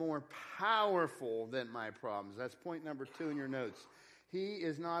is more powerful than my problems. That's point number 2 in your notes. He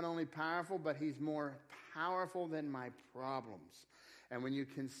is not only powerful, but he's more powerful than my problems. And when you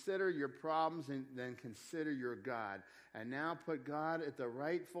consider your problems, then consider your God. And now put God at the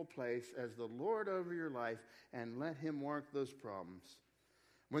rightful place as the Lord over your life and let him work those problems.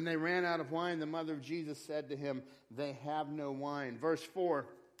 When they ran out of wine, the mother of Jesus said to him, they have no wine. Verse 4,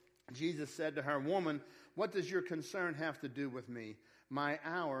 Jesus said to her, "Woman, what does your concern have to do with me? My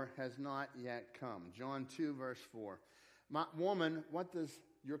hour has not yet come." John 2, verse 4. Woman, what does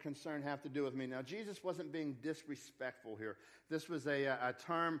your concern have to do with me? Now, Jesus wasn't being disrespectful here. This was a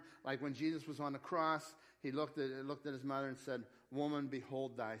term, like when Jesus was on the cross, he looked at his mother and said, "Woman,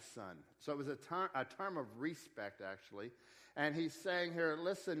 behold thy son." So it was a term of respect, actually. And he's saying here,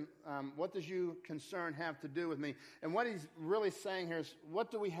 listen, what does your concern have to do with me? And what he's really saying here is, what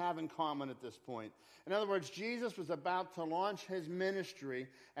do we have in common at this point? In other words, Jesus was about to launch his ministry,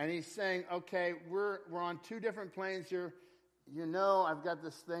 and he's saying, okay, we're on two different planes here. You know, I've got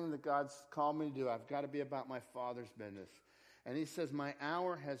this thing that God's called me to do. I've got to be about my Father's business. And he says, my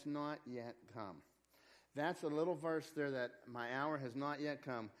hour has not yet come. That's a little verse there that my hour has not yet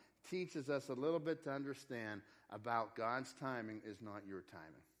come, teaches us a little bit to understand about God's timing is not your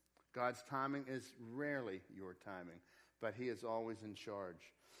timing. God's timing is rarely your timing, but he is always in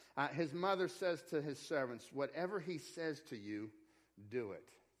charge. His mother says to his servants, whatever he says to you, do it.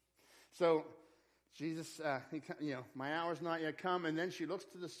 So Jesus, my hour's not yet come. And then she looks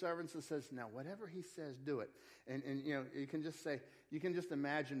to the servants and says, now, whatever he says, do it. And you can just say, you can just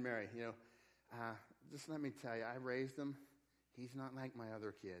imagine Mary, just let me tell you, I raised him. He's not like my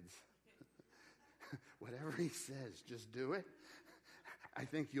other kids. Whatever he says, just do it. I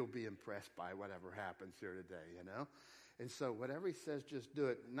think you'll be impressed by whatever happens here today, And so whatever he says, just do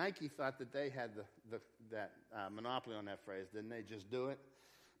it. Nike thought that they had that monopoly on that phrase, didn't they? Just do it.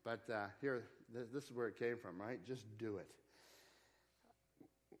 But here, this is where it came from, right? Just do it.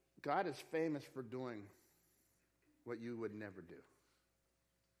 God is famous for doing what you would never do.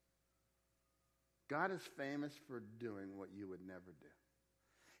 God is famous for doing what you would never do.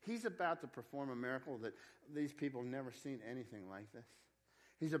 He's about to perform a miracle that these people have never seen anything like this.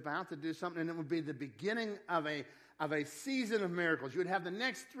 He's about to do something, and it would be the beginning of a season of miracles. You would have the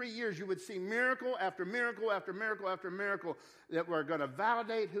next 3 years, you would see miracle after miracle after miracle after miracle that were going to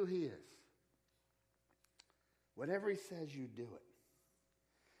validate who he is. Whatever he says, you do it.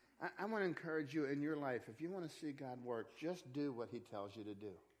 I want to encourage you in your life, if you want to see God work, just do what he tells you to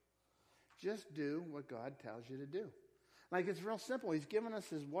do. Just do what God tells you to do. Like, it's real simple. He's given us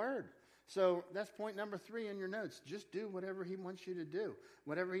his word. So that's point number 3 in your notes. Just do whatever he wants you to do.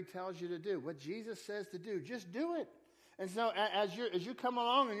 Whatever he tells you to do. What Jesus says to do, just do it. And so as you come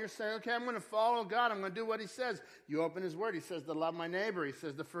along and you're saying, okay, I'm going to follow God. I'm going to do what he says. You open his word. He says to love my neighbor. He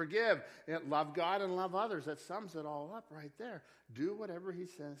says to forgive. Love God and love others. That sums it all up right there. Do whatever he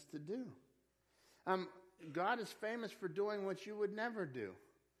says to do. God is famous for doing what you would never do.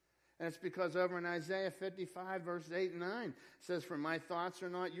 And it's because over in Isaiah 55, verse 8 and 9, it says, for my thoughts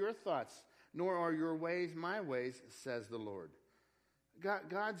are not your thoughts, nor are your ways my ways, says the Lord.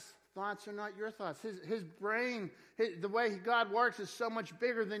 God's thoughts are not your thoughts. His brain, the way God works is so much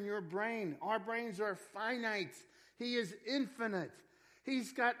bigger than your brain. Our brains are finite. He is infinite.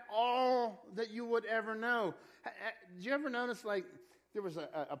 He's got all that you would ever know. Did you ever notice, like, there was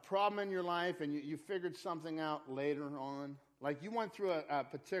a problem in your life and you figured something out later on? Like, you went through a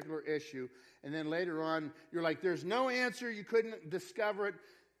particular issue, and then later on, you're like, there's no answer, you couldn't discover it.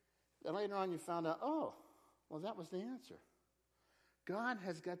 And later on, you found out, oh, well, that was the answer. God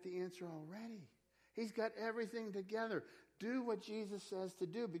has got the answer already. He's got everything together. Do what Jesus says to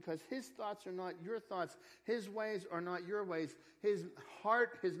do, because his thoughts are not your thoughts. His ways are not your ways. His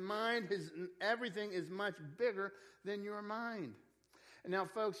heart, his mind, his everything is much bigger than your mind. And now,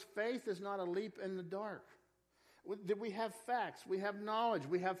 folks, faith is not a leap in the dark. We have facts, we have knowledge,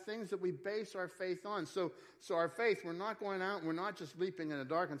 we have things that we base our faith on. So our faith, we're not going out, we're not just leaping in the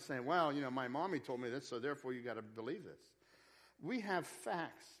dark and saying, well, my mommy told me this, so therefore you got to believe this. We have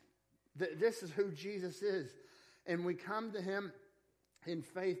facts. This is who Jesus is. And we come to him in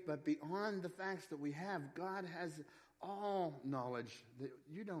faith, but beyond the facts that we have, God has all knowledge that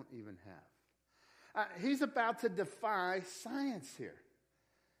you don't even have. He's about to defy science here.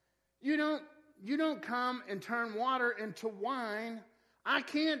 You don't come and turn water into wine. I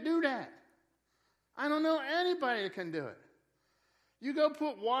can't do that. I don't know anybody that can do it. You go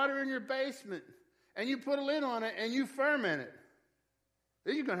put water in your basement, and you put a lid on it, and you ferment it.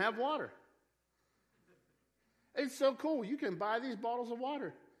 Then you're going to have water. It's so cool. You can buy these bottles of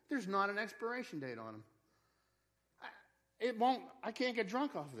water. There's not an expiration date on them. I can't get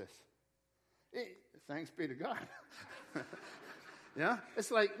drunk off of this. Thanks be to God. Yeah,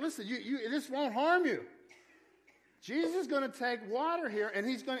 it's like, listen, this won't harm you. Jesus is going to take water here, and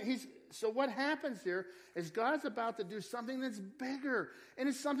so what happens here is God's about to do something that's bigger, and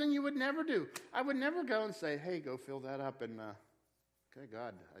it's something you would never do. I would never go and say, hey, go fill that up, and okay,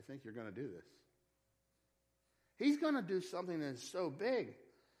 God, I think you're going to do this. He's going to do something that's so big.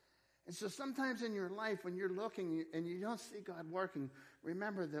 And so sometimes in your life, when you're looking and you don't see God working,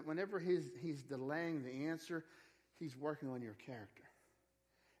 remember that whenever he's delaying the answer, he's working on your character.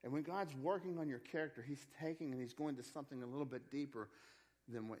 And when God's working on your character, he's taking and he's going to something a little bit deeper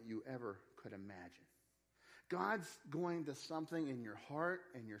than what you ever could imagine. God's going to something in your heart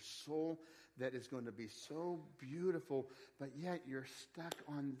and your soul that is going to be so beautiful, but yet you're stuck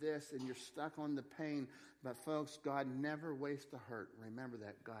on this and you're stuck on the pain. But folks, God never wastes a hurt. Remember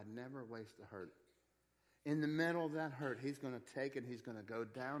that. God never wastes a hurt. In the middle of that hurt, he's going to take it, he's going to go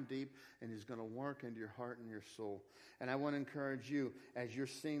down deep, and he's going to work into your heart and your soul. And I want to encourage you, as you're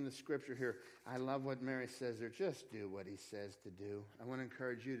seeing the scripture here, I love what Mary says there, just do what he says to do. I want to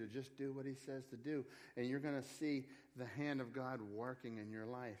encourage you to just do what he says to do, and you're going to see the hand of God working in your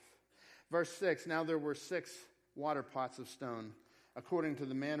life. Verse 6, now there were 6 water pots of stone, according to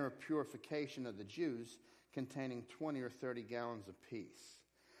the manner of purification of the Jews, containing 20 or 30 gallons apiece.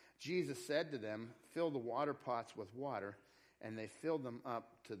 Jesus said to them, fill the water pots with water, and they filled them up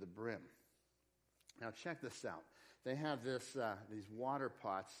to the brim. Now check this out. They have these water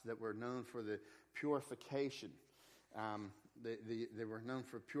pots that were known for the purification. They were known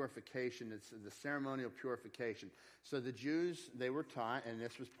for purification. It's the ceremonial purification. So the Jews, they were taught, and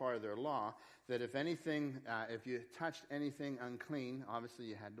this was part of their law, that if you touched anything unclean, obviously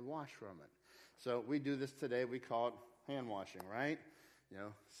you had to wash from it. So we do this today. We call it hand washing, right?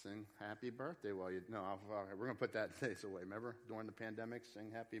 Sing happy birthday while you... No, we're going to put that days away. Remember, during the pandemic,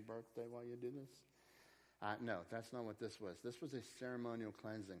 sing happy birthday while you do this? No, that's not what this was. This was a ceremonial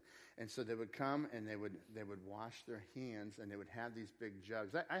cleansing. And so they would come and they would wash their hands, and they would have these big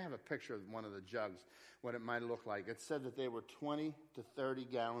jugs. I have a picture of one of the jugs, what it might look like. It said that they were 20 to 30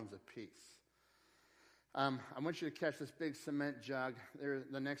 gallons apiece. I want you to catch this big cement jug.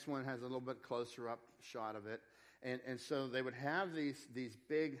 The next one has a little bit closer up shot of it. And so they would have these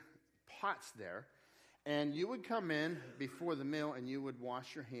big pots there, and you would come in before the meal and you would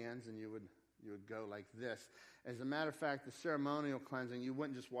wash your hands, and you would go like this. As a matter of fact, the ceremonial cleansing, you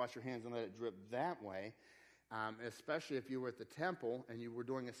wouldn't just wash your hands and let it drip that way. Especially if you were at the temple and you were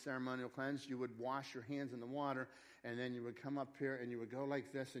doing a ceremonial cleanse, you would wash your hands in the water, and then you would come up here and you would go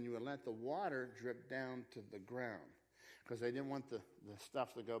like this, and you would let the water drip down to the ground, because they didn't want the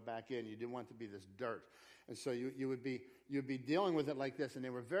stuff to go back in. You didn't want it to be this dirt. And so you'd be dealing with it like this. And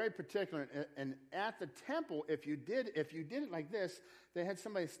they were very particular. And at the temple, if you did it like this, they had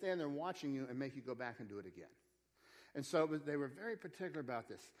somebody stand there watching you and make you go back and do it again. And so they were very particular about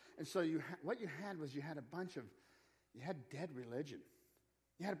this. And so what you had was you had dead religion.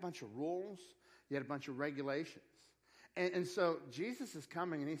 You had a bunch of rules. You had a bunch of regulations. And so Jesus is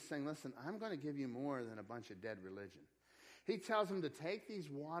coming and he's saying, listen, I'm going to give you more than a bunch of dead religion. He tells them to take these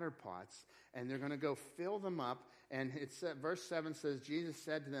water pots, and they're going to go fill them up. And verse 7 says, Jesus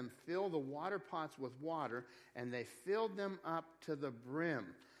said to them, fill the water pots with water, and they filled them up to the brim.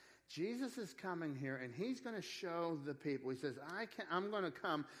 Jesus is coming here, and he's going to show the people. He says, I'm going to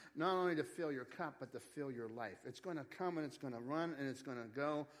come not only to fill your cup, but to fill your life. It's going to come, and it's going to run, and it's going to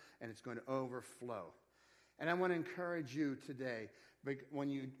go, and it's going to overflow. And I want to encourage you today, when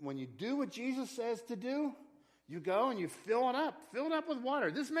you do what Jesus says to do, you go and you fill it up with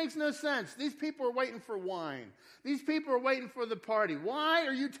water. This makes no sense. These people are waiting for wine. These people are waiting for the party. Why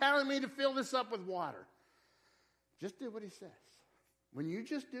are you telling me to fill this up with water? Just do what he says. When you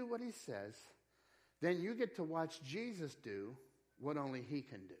just do what he says, then you get to watch Jesus do what only he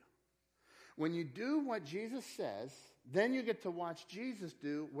can do. When you do what Jesus says, then you get to watch Jesus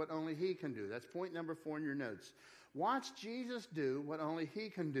do what only he can do. That's point number 4 in your notes. Watch Jesus do what only he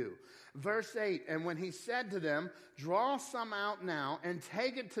can do. Verse 8, and when he said to them, draw some out now and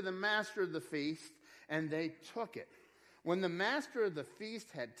take it to the master of the feast, and they took it. When the master of the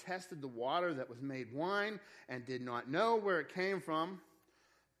feast had tested the water that was made wine and did not know where it came from,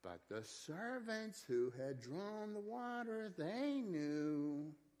 but the servants who had drawn the water, they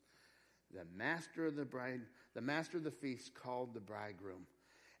knew. The master of the feast called the bridegroom.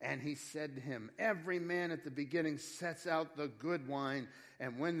 And he said to him, every man at the beginning sets out the good wine,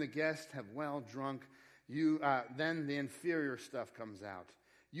 and when the guests have well drunk, then the inferior stuff comes out.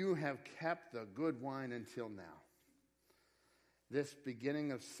 You have kept the good wine until now. This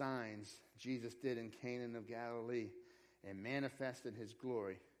beginning of signs Jesus did in Cana of Galilee and manifested his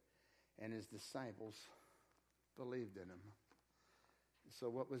glory, and his disciples believed in him. So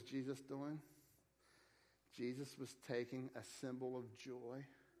what was Jesus doing? Jesus was taking a symbol of joy.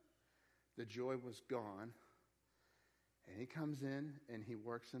 The joy was gone. And he comes in and he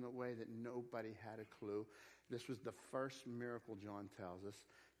works in a way that nobody had a clue. This was the first miracle, John tells us.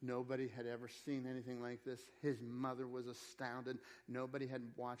 Nobody had ever seen anything like this. His mother was astounded. Nobody had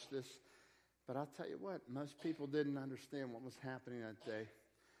watched this. But I'll tell you what, most people didn't understand what was happening that day.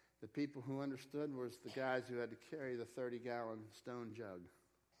 The people who understood was the guys who had to carry the 30-gallon stone jug.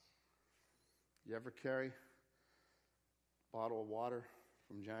 You ever carry a bottle of water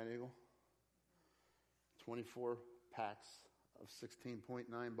from Giant Eagle? 24 packs of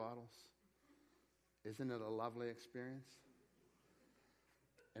 16.9 bottles. Isn't it a lovely experience?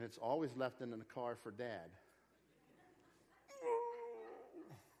 And it's always left in the car for Dad.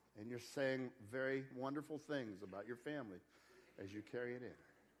 And you're saying very wonderful things about your family as you carry it in.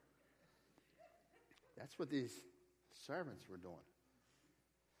 That's what these servants were doing.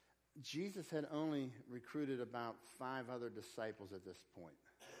 Jesus had only recruited about 5 other disciples at this point.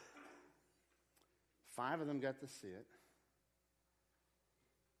 5 of them got to see it.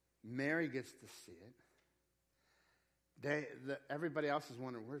 Mary gets to see it. Everybody else is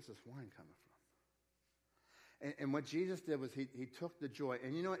wondering, where's this wine coming from? And what Jesus did was he took the joy.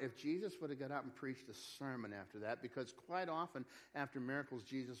 And you know what? If Jesus would have got out and preached a sermon after that, because quite often after miracles,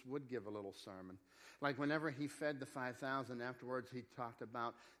 Jesus would give a little sermon. Like whenever he fed the 5,000, afterwards he talked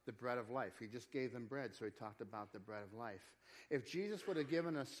about the bread of life. He just gave them bread, so he talked about the bread of life. If Jesus would have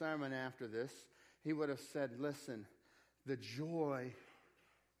given a sermon after this, he would have said, listen, the joy,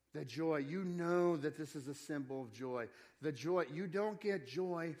 you know that this is a symbol of joy. The joy, you don't get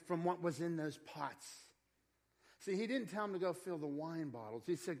joy from what was in those pots. See, he didn't tell them to go fill the wine bottles.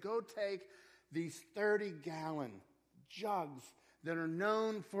 He said, go take these 30-gallon jugs that are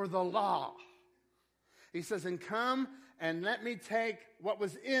known for the law. He says, and come and let me take what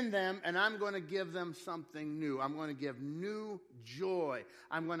was in them, and I'm going to give them something new. I'm going to give new joy.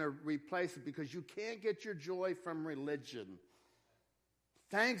 I'm going to replace it, because you can't get your joy from religion.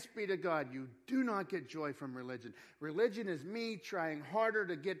 Thanks be to God, you do not get joy from religion. Religion is me trying harder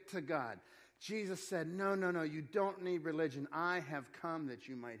to get to God. Jesus said, no, you don't need religion. I have come that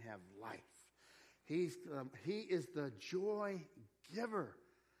you might have life. He is the joy giver.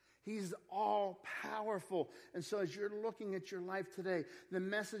 He's all powerful. And so as you're looking at your life today, the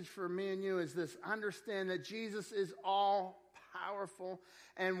message for me and you is this: understand that Jesus is all powerful.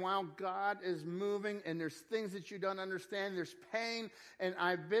 And while God is moving and there's things that you don't understand, there's pain. And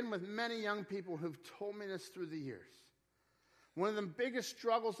I've been with many young people who've told me this through the years. One of the biggest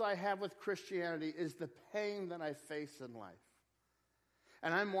struggles I have with Christianity is the pain that I face in life.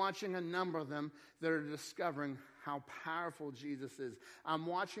 And I'm watching a number of them that are discovering how powerful Jesus is. I'm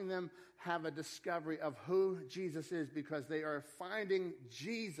watching them have a discovery of who Jesus is, because they are finding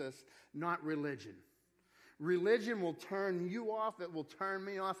Jesus, not religion. Religion will turn you off. It will turn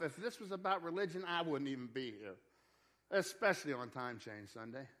me off. If this was about religion, I wouldn't even be here, especially on Time Change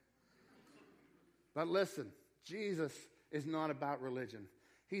Sunday. But listen, Jesus is not about religion.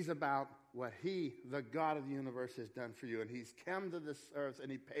 He's about what he, the God of the universe, has done for you. And he's come to this earth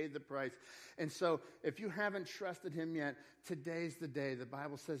and he paid the price. And so if you haven't trusted him yet, today's the day. The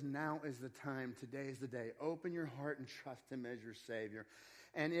Bible says now is the time. Today is the day. Open your heart and trust him as your Savior.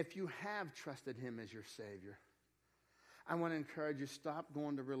 And if you have trusted him as your Savior, I want to encourage you, stop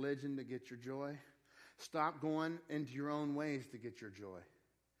going to religion to get your joy. Stop going into your own ways to get your joy.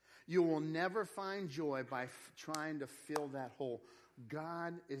 You will never find joy by trying to fill that hole.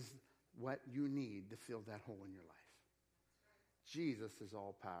 God is what you need to fill that hole in your life. Jesus is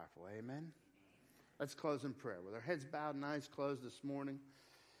all powerful. Amen? Let's close in prayer. With our heads bowed and eyes closed this morning,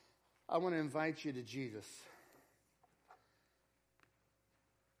 I want to invite you to Jesus.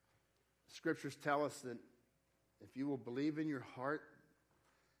 Scriptures tell us that if you will believe in your heart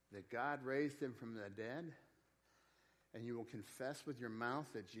that God raised him from the dead, and you will confess with your mouth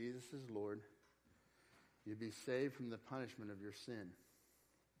that Jesus is Lord, you'll be saved from the punishment of your sin.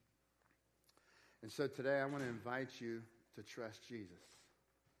 And so today I want to invite you to trust Jesus.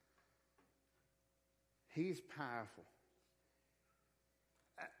 He's powerful.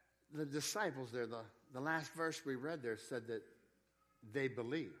 The disciples there, the last verse we read there said that they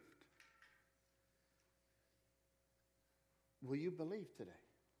believed. Will you believe today?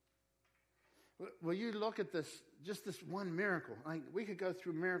 Will you look at this, just this one miracle? Like, we could go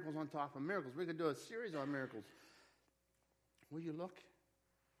through miracles on top of miracles. We could do a series on miracles. Will you look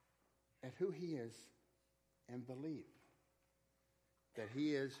at who he is and believe that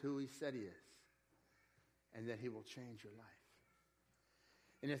he is who he said he is, and that he will change your life?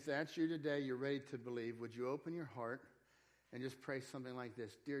 And if that's you today, you're ready to believe, would you open your heart and just pray something like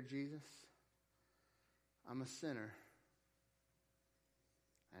this? Dear Jesus, I'm a sinner,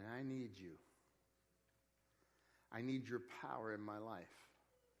 and I need you. I need your power in my life.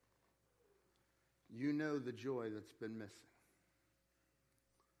 You know the joy that's been missing.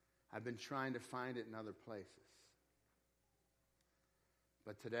 I've been trying to find it in other places.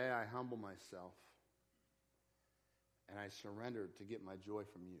 But today I humble myself and I surrender to get my joy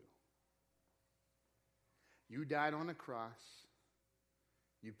from you. You died on a cross.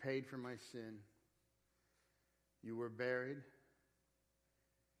 You paid for my sin. You were buried.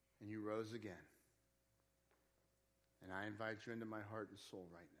 And you rose again. And I invite you into my heart and soul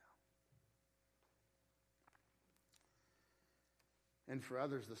right now. And for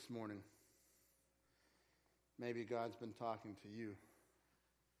others this morning, maybe God's been talking to you.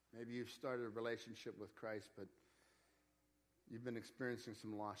 Maybe you've started a relationship with Christ, but you've been experiencing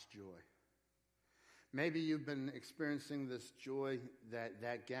some lost joy. Maybe you've been experiencing this joy,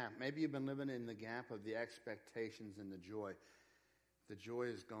 that gap. Maybe you've been living in the gap of the expectations and the joy. The joy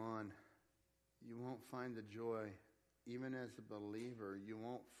is gone. You won't find the joy, even as a believer, you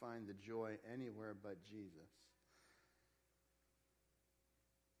won't find the joy anywhere but Jesus.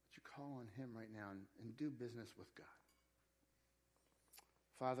 But you call on him right now and do business with God.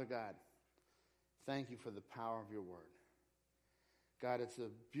 Father God, thank you for the power of your word. God, it's a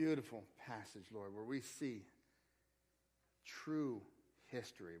beautiful passage, Lord, where we see true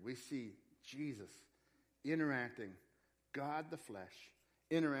history. We see Jesus interacting, God the flesh,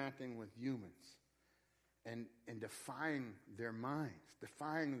 interacting with humans and defying their minds,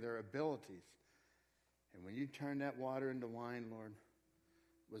 defying their abilities. And when you turn that water into wine, Lord,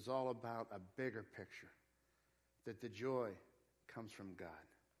 it was all about a bigger picture, that the joy comes from God.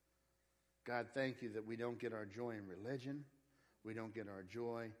 God, thank you that we don't get our joy in religion. We don't get our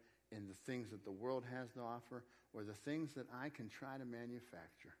joy in the things that the world has to offer or the things that I can try to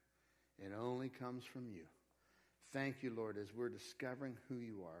manufacture. It only comes from you. Thank you, Lord, as we're discovering who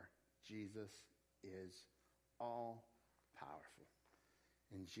you are. Jesus is all powerful.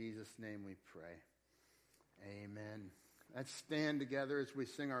 In Jesus' name we pray. Amen. Let's stand together as we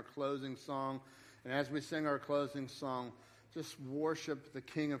sing our closing song. And as we sing our closing song, just worship the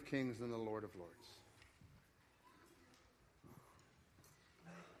King of Kings and the Lord of Lords.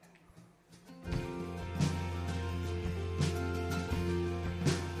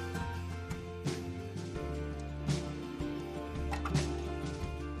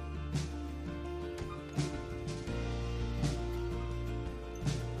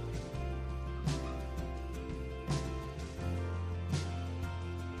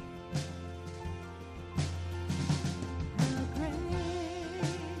 How great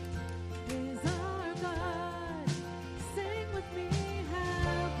is our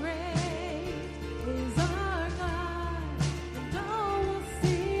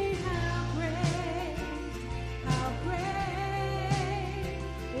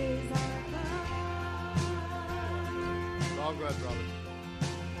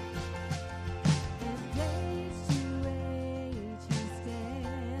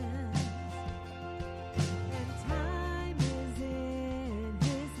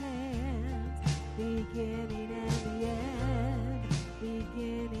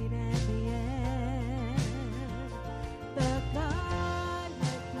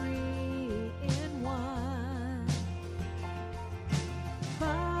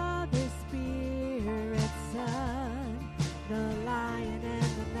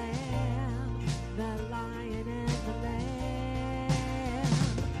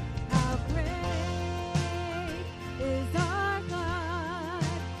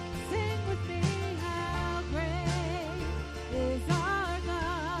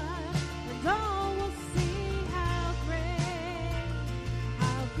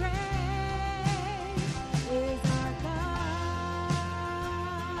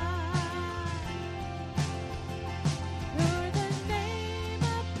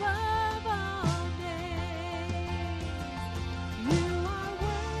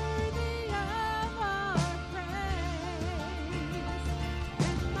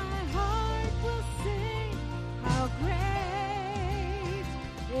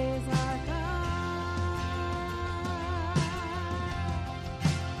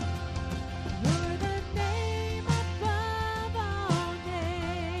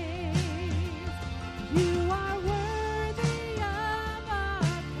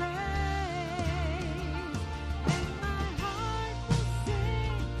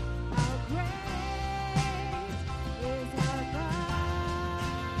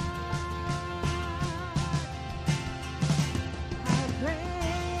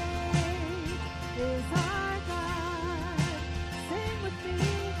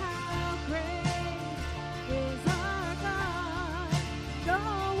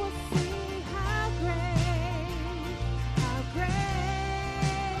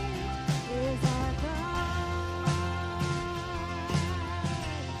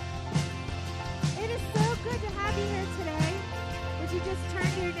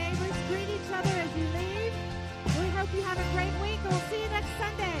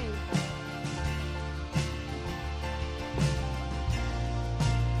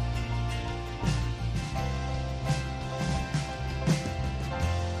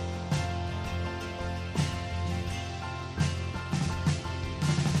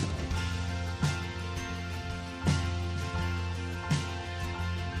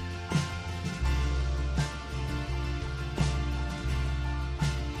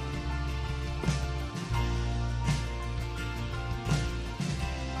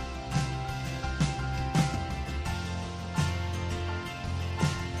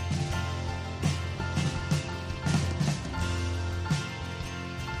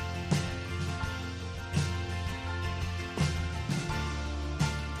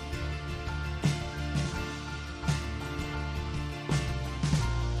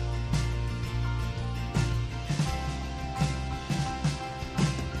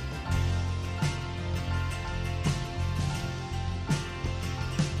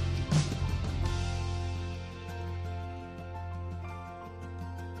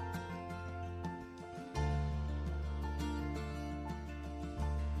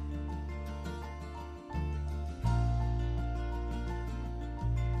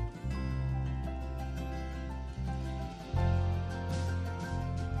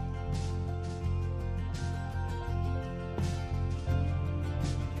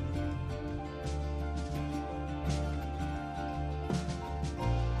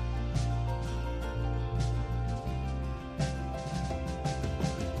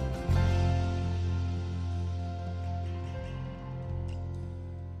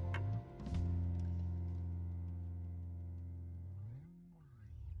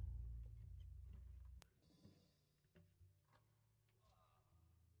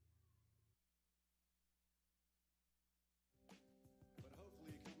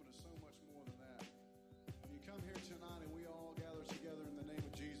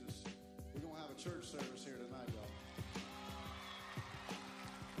church service here tonight, y'all.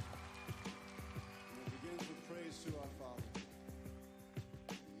 And it begins with praise to our Father.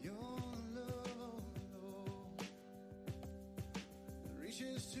 Your love, Lord,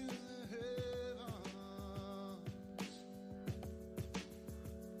 reaches to the heavens.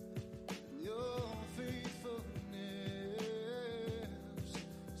 Your faithfulness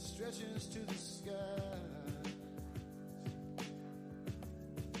stretches to the sky.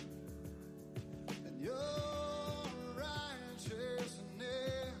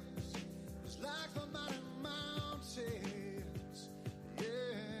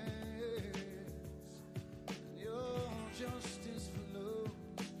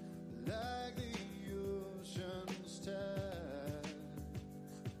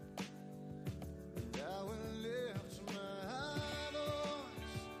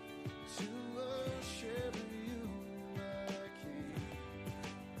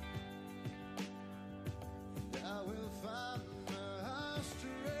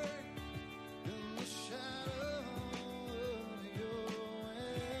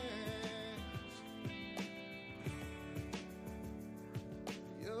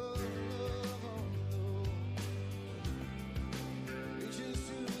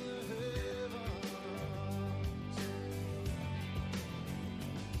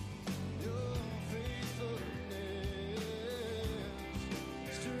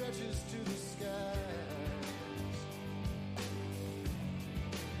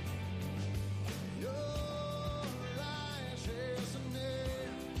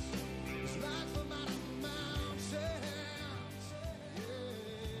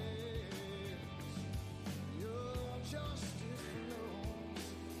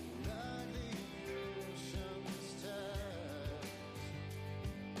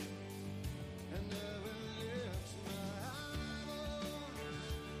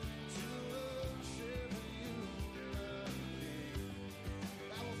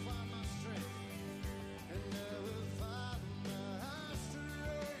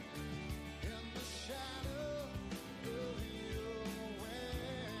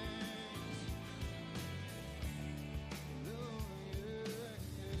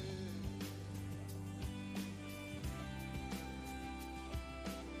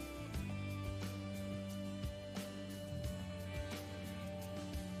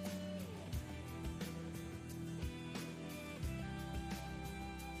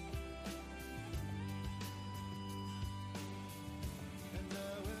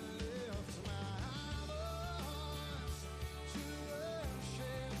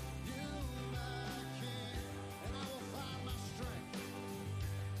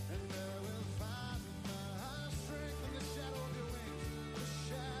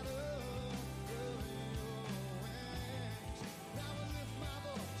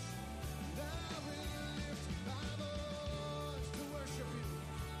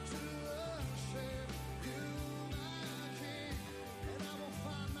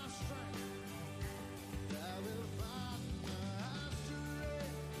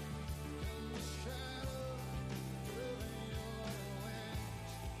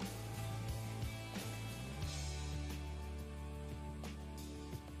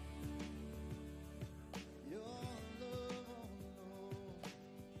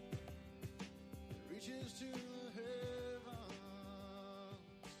 Reaches to